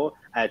TV show,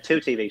 2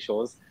 TV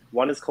shows.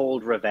 One is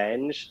called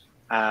Revenge,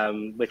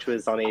 which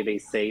was on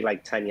ABC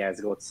like 10 years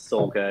ago. It's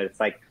so good. It's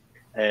like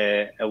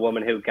a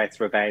woman who gets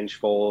revenge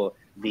for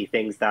the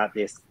things that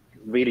this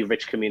really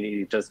rich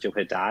community does to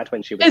her dad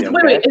when she was younger.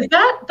 Wait, is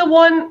that the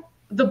one,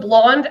 the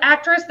blonde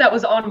actress that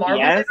was on Marvel?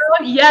 Yes.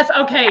 Yes,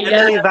 okay.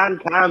 Emily Van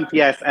Camp.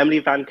 Yes, Emily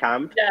Van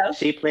Camp. Yes.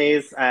 She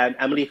plays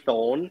Emily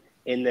Thorne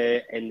in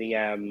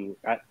the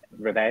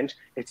Revenge.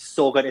 It's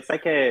so good. It's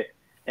like a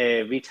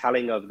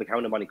retelling of The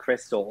Count of Monte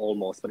Cristo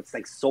almost, but it's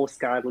like so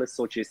scandalous,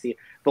 so juicy.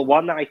 But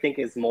one that I think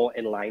is more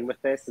in line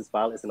with this as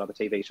well is another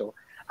TV show.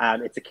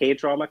 It's a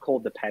K-drama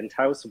called The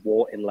Penthouse,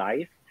 War in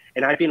Life.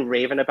 And I've been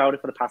raving about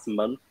it for the past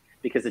month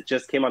because it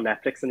just came on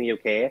Netflix in the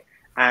UK.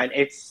 And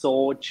it's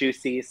so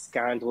juicy,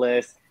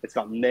 scandalous. It's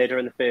got murder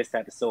in the first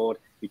episode.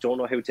 You don't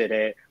know who did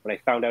it. When I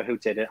found out who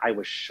did it, I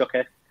was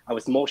shooketh. I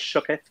was more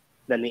shooketh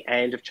than the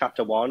end of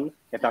chapter 1,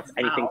 if that's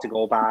anything to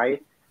go by.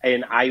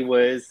 And I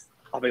was,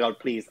 oh my God,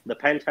 please. The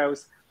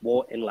Penthouse,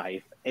 War in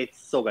Life. It's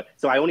so good.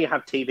 So I only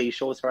have TV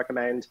shows to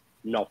recommend,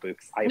 not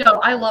books.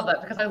 I love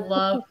that because I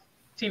love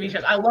TV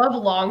shows. I love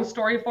long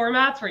story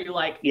formats where you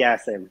like... Yeah,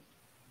 same.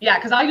 Yeah,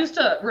 because I used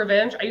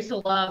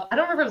to love, I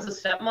don't remember if it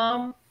was a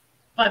stepmom,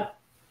 but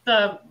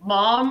the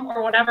mom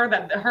or whatever,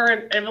 that her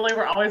and Emily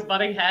were always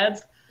butting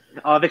heads.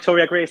 Oh,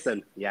 Victoria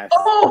Grayson. Yes.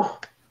 Oh,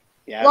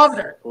 yes. Loved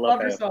her.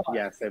 Loved her so much.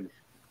 Yeah, same.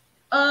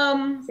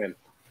 Same.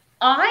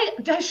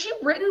 Has she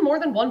written more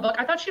than one book?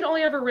 I thought she'd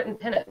only ever written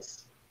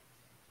Penance.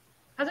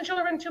 Hasn't she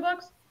only written 2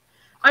 books?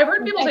 I've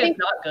heard people say it's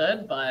not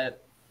good,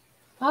 but...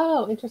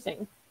 Oh,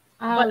 interesting.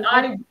 But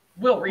I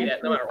will read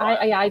it no matter what.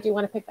 I do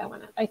want to pick that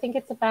one up. I think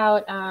it's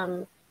about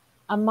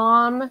a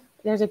mom.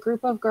 There's a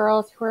group of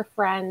girls who are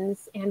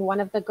friends, and one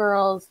of the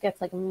girls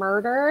gets like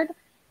murdered,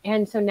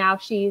 and so now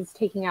she's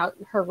taking out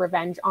her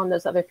revenge on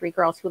those other 3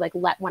 girls who like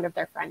let one of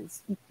their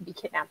friends be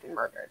kidnapped and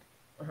murdered.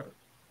 Uh-huh.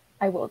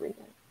 I will read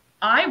it.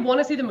 I want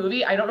to see the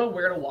movie. I don't know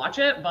where to watch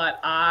it,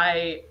 but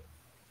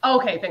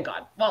okay, thank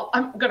God. Well,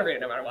 I'm gonna read it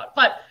no matter what.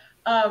 But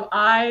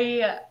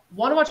I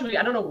want to watch the movie.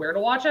 I don't know where to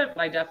watch it, but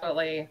I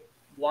definitely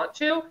want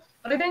to.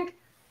 But I think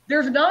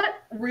there's not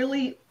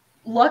really,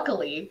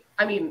 luckily,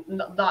 I mean,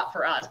 not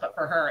for us, but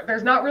for her,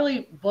 there's not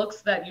really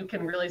books that you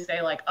can really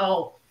say like,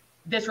 oh,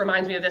 this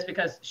reminds me of this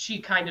because she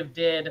kind of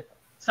did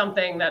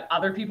something that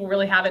other people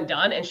really haven't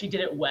done and she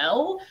did it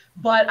well.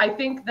 But I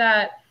think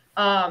that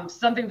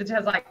something that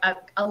has like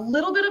a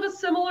little bit of a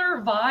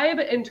similar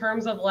vibe in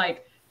terms of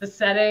like the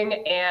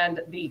setting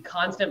and the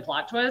constant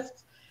plot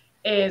twists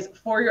is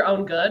For Your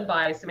Own Good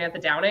by Samantha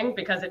Downing,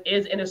 because it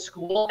is in a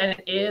school and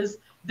it is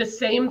the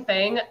same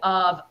thing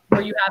of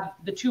where you have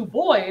the two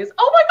boys.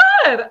 Oh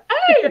my God.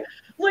 Hey,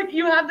 like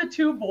you have the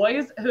two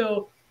boys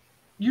who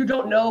you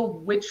don't know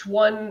which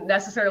one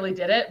necessarily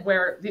did it,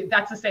 where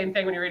that's the same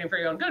thing when you're reading For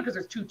Your Own Good, because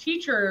there's two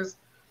teachers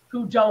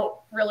who don't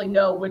really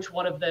know which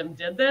one of them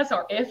did this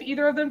or if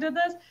either of them did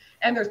this.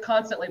 And there's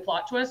constantly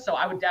plot twists. So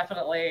I would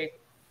definitely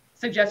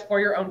suggest For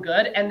Your Own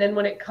Good. And then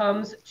when it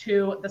comes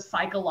to the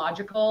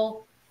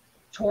psychological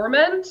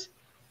torment,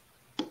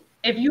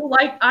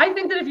 I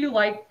think that if you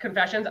like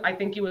Confessions, I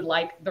think you would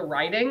like the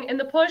writing in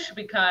The Push,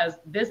 because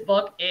this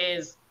book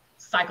is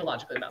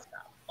psychologically messed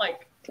up.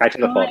 Like, I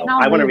took a photo.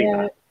 I want to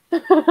read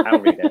that. I'll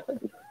read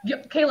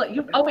it. Kayla,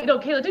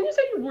 didn't you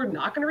say you were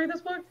not going to read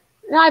this book?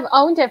 No, I've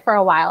owned it for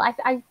a while.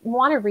 I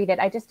want to read it.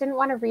 I just didn't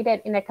want to read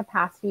it in a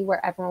capacity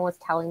where everyone was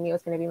telling me it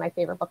was going to be my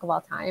favorite book of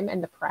all time,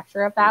 and the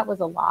pressure of that was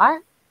a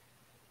lot.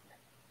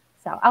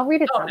 So I'll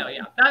read it. Oh no,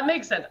 yeah, that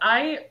makes sense.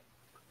 I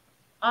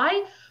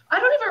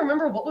don't even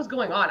remember what was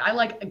going on.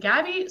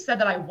 Gabby said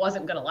that I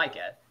wasn't gonna like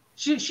it.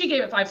 She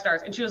gave it 5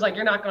 stars, and she was like,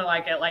 "You're not gonna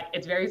like it. Like,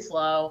 it's very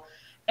slow."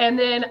 And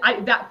then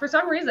for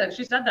some reason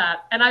she said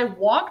that, and I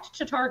walked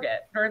to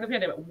Target during the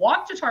pandemic.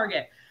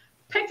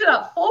 Picked it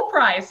up full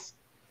price,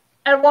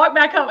 and walked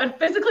back home and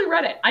physically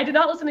read it. I did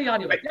not listen to the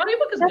audiobook. The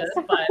audiobook is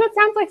good, but that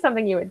sounds like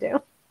something you would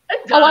do.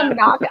 Oh, I'm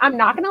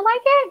not gonna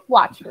like it.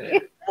 Watch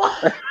me.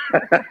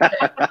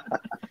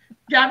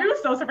 Gabby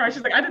was so surprised.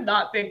 She's like, I did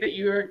not think that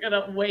you were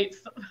gonna wait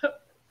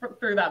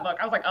through that book.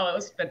 I was like, oh, it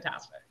was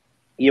fantastic.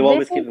 You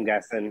always keep them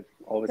guessing.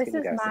 This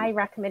is my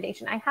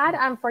recommendation. I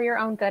had For Your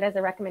Own Good as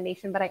a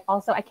recommendation, but I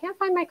can't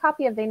find my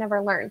copy of They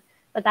Never Learn.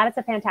 But that is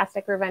a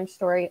fantastic revenge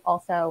story,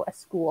 also a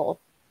school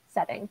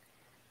setting.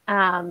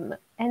 And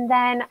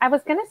then I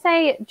was gonna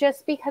say,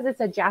 just because it's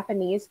a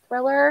Japanese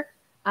thriller,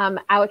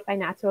 Out by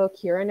Natsuo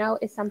Kirino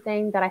is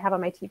something that I have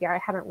on my TBR. I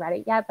haven't read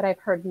it yet, but I've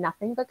heard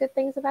nothing but good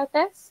things about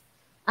this.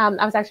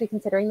 I was actually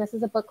considering this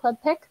as a book club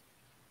pick.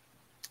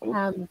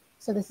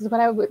 So this is what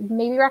I would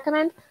maybe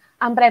recommend.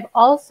 But I've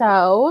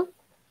also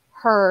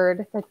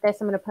heard that I'm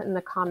going to put in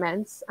the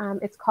comments.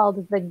 It's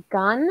called The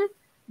Gun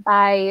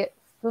by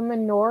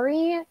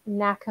Fuminori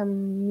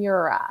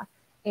Nakamura.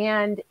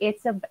 And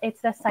it's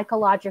a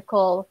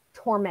psychological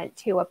torment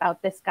too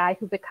about this guy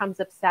who becomes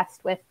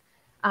obsessed with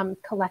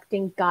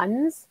collecting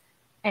guns.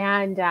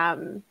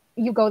 And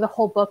you go the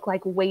whole book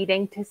like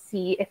waiting to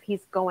see if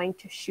he's going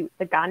to shoot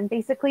the gun,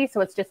 basically. So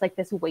it's just like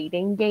this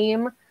waiting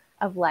game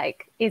of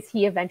like, is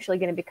he eventually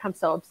going to become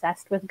so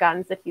obsessed with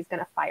guns that he's going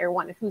to fire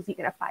one, and who's he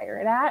going to fire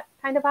it at,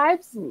 kind of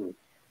vibes.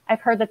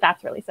 I've heard that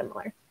that's really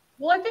similar.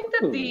 Well, I think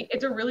that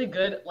it's a really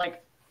good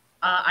like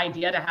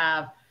idea to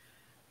have,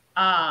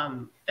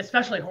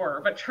 especially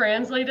horror, but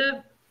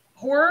translated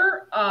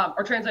horror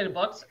or translated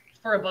books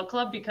for a book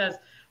club, because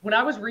when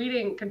I was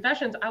reading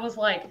Confessions, I was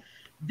like,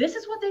 this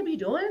is what they be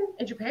doing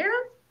in Japan?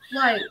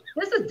 Like,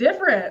 this is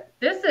different.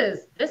 This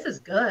is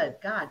good.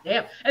 God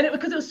damn. And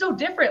because it was so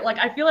different. Like,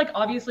 I feel like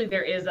obviously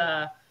there is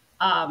a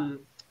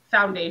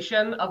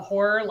foundation of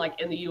horror like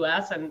in the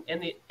US and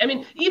even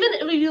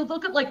if you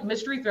look at like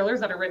mystery thrillers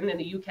that are written in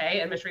the UK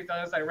and mystery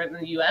thrillers that are written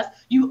in the US,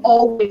 you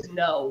always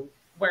know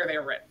where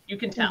they're written. You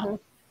can tell. Mm-hmm.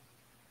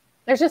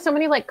 There's just so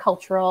many like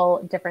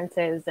cultural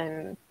differences,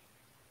 and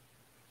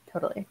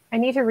totally. I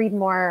need to read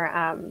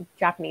more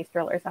Japanese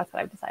thrillers. That's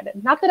what I've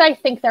decided. Not that I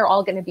think they're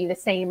all going to be the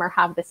same or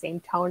have the same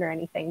tone or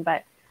anything,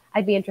 but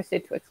I'd be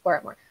interested to explore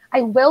it more.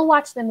 I will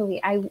watch the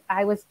movie.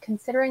 I was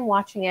considering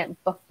watching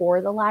it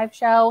before the live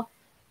show,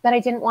 but I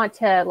didn't want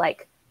to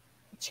like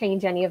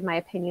change any of my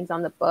opinions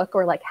on the book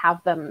or like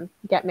have them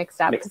get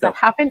mixed up, because that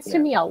happens to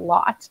me a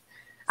lot.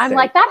 I'm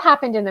like, that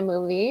happened in the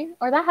movie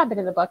or that happened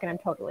in the book, and I'm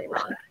totally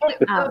wrong.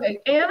 Okay.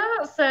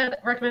 Anna said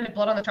recommended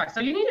Blood on the Tracks.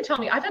 So you need to tell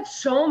me. I've had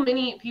so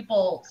many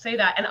people say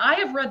that, and I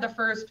have read the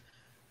first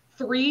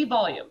 3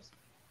 volumes.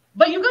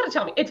 But you got to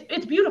tell me,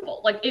 it's beautiful.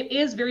 Like, it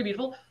is very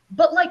beautiful,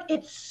 but like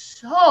it's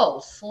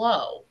so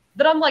slow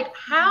that I'm like,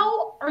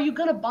 how are you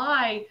gonna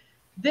buy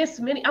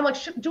this many? I'm like,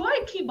 do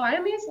I keep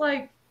buying these?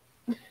 Like,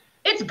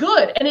 it's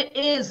good and it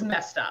is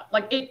messed up.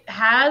 Like, it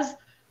has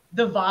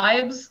the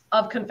vibes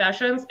of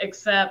Confessions,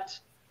 except.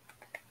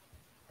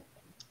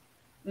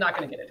 Not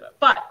going to get into it,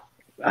 but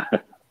I'm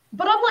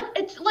like,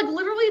 it's like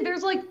literally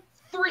there's like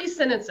 3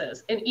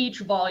 sentences in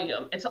each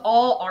volume. It's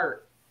all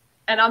art.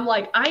 And I'm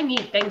like, I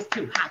need things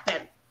to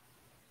happen.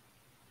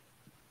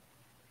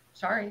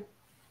 Sorry.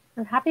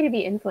 I'm happy to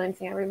be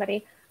influencing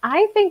everybody.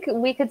 I think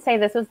we could say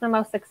this was the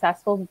most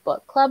successful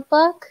book club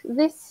book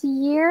this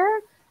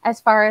year,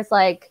 as far as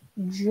like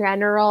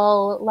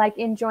general like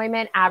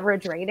enjoyment,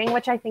 average rating,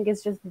 which I think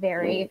is just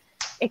very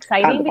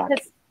exciting,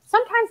 because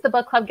sometimes the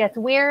book club gets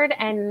weird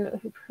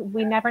and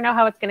we never know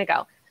how it's going to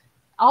go.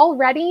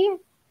 Already,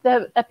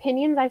 the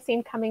opinions I've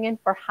seen coming in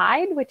for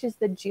Hyde, which is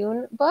the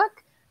June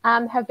book,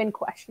 have been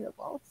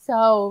questionable.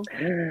 So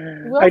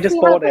I just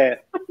bought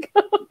it.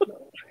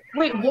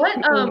 Wait, what?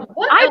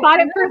 I bought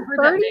it I've never for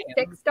heard that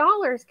name.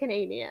 $36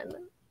 Canadian.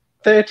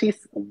 30.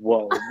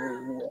 Whoa.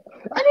 And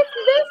it's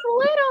this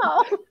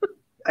little.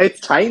 It's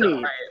That's tiny.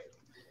 not right.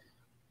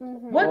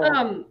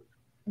 Mhm.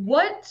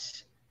 What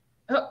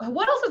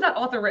else has that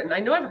author written? I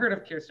know I've heard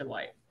of Kirsten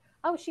White.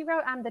 Oh, she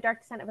wrote The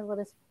Dark Descent of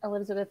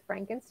Elizabeth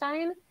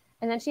Frankenstein.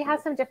 And then she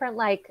has some different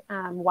like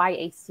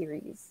YA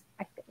series,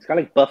 I think. It's got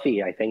like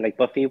Buffy, I think, like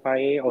Buffy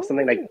YA or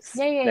something like.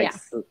 Yeah.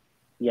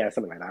 Yeah,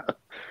 something like that.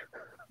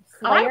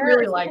 I Slayer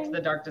really or liked something?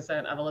 The Dark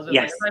Descent of Elizabeth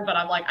Yes. Frankenstein, but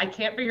I'm like, I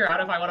can't figure out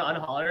if I want to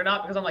unhaul it or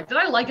not because I'm like, did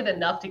I like it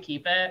enough to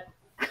keep it?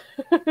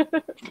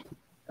 It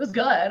was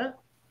good,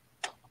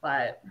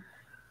 but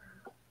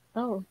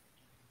Oh.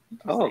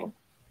 Oh,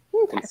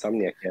 Okay.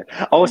 Insomniac.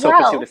 Yeah. Also,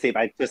 Well- Pursuit of Sleep.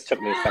 It just took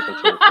me a second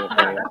to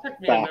that took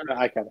me a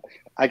but minute.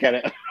 I get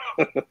it.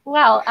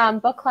 Well,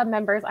 book club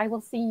members, I will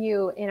see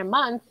you in a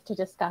month to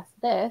discuss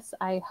this.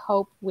 I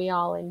hope we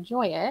all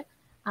enjoy it.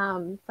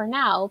 For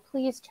now,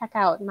 please check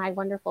out my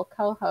wonderful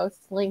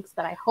co-hosts, links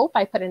that I hope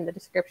I put in the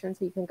description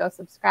so you can go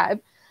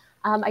subscribe.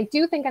 I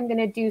do think I'm going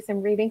to do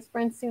some reading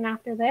sprints soon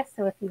after this,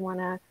 so if you want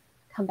to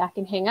come back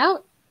and hang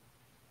out,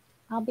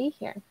 I'll be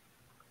here.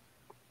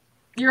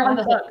 You're on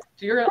the hook.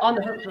 You're on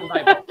the hook for the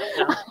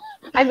Bible.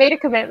 I made a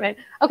commitment.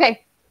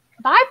 Okay,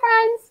 bye,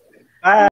 friends. Bye.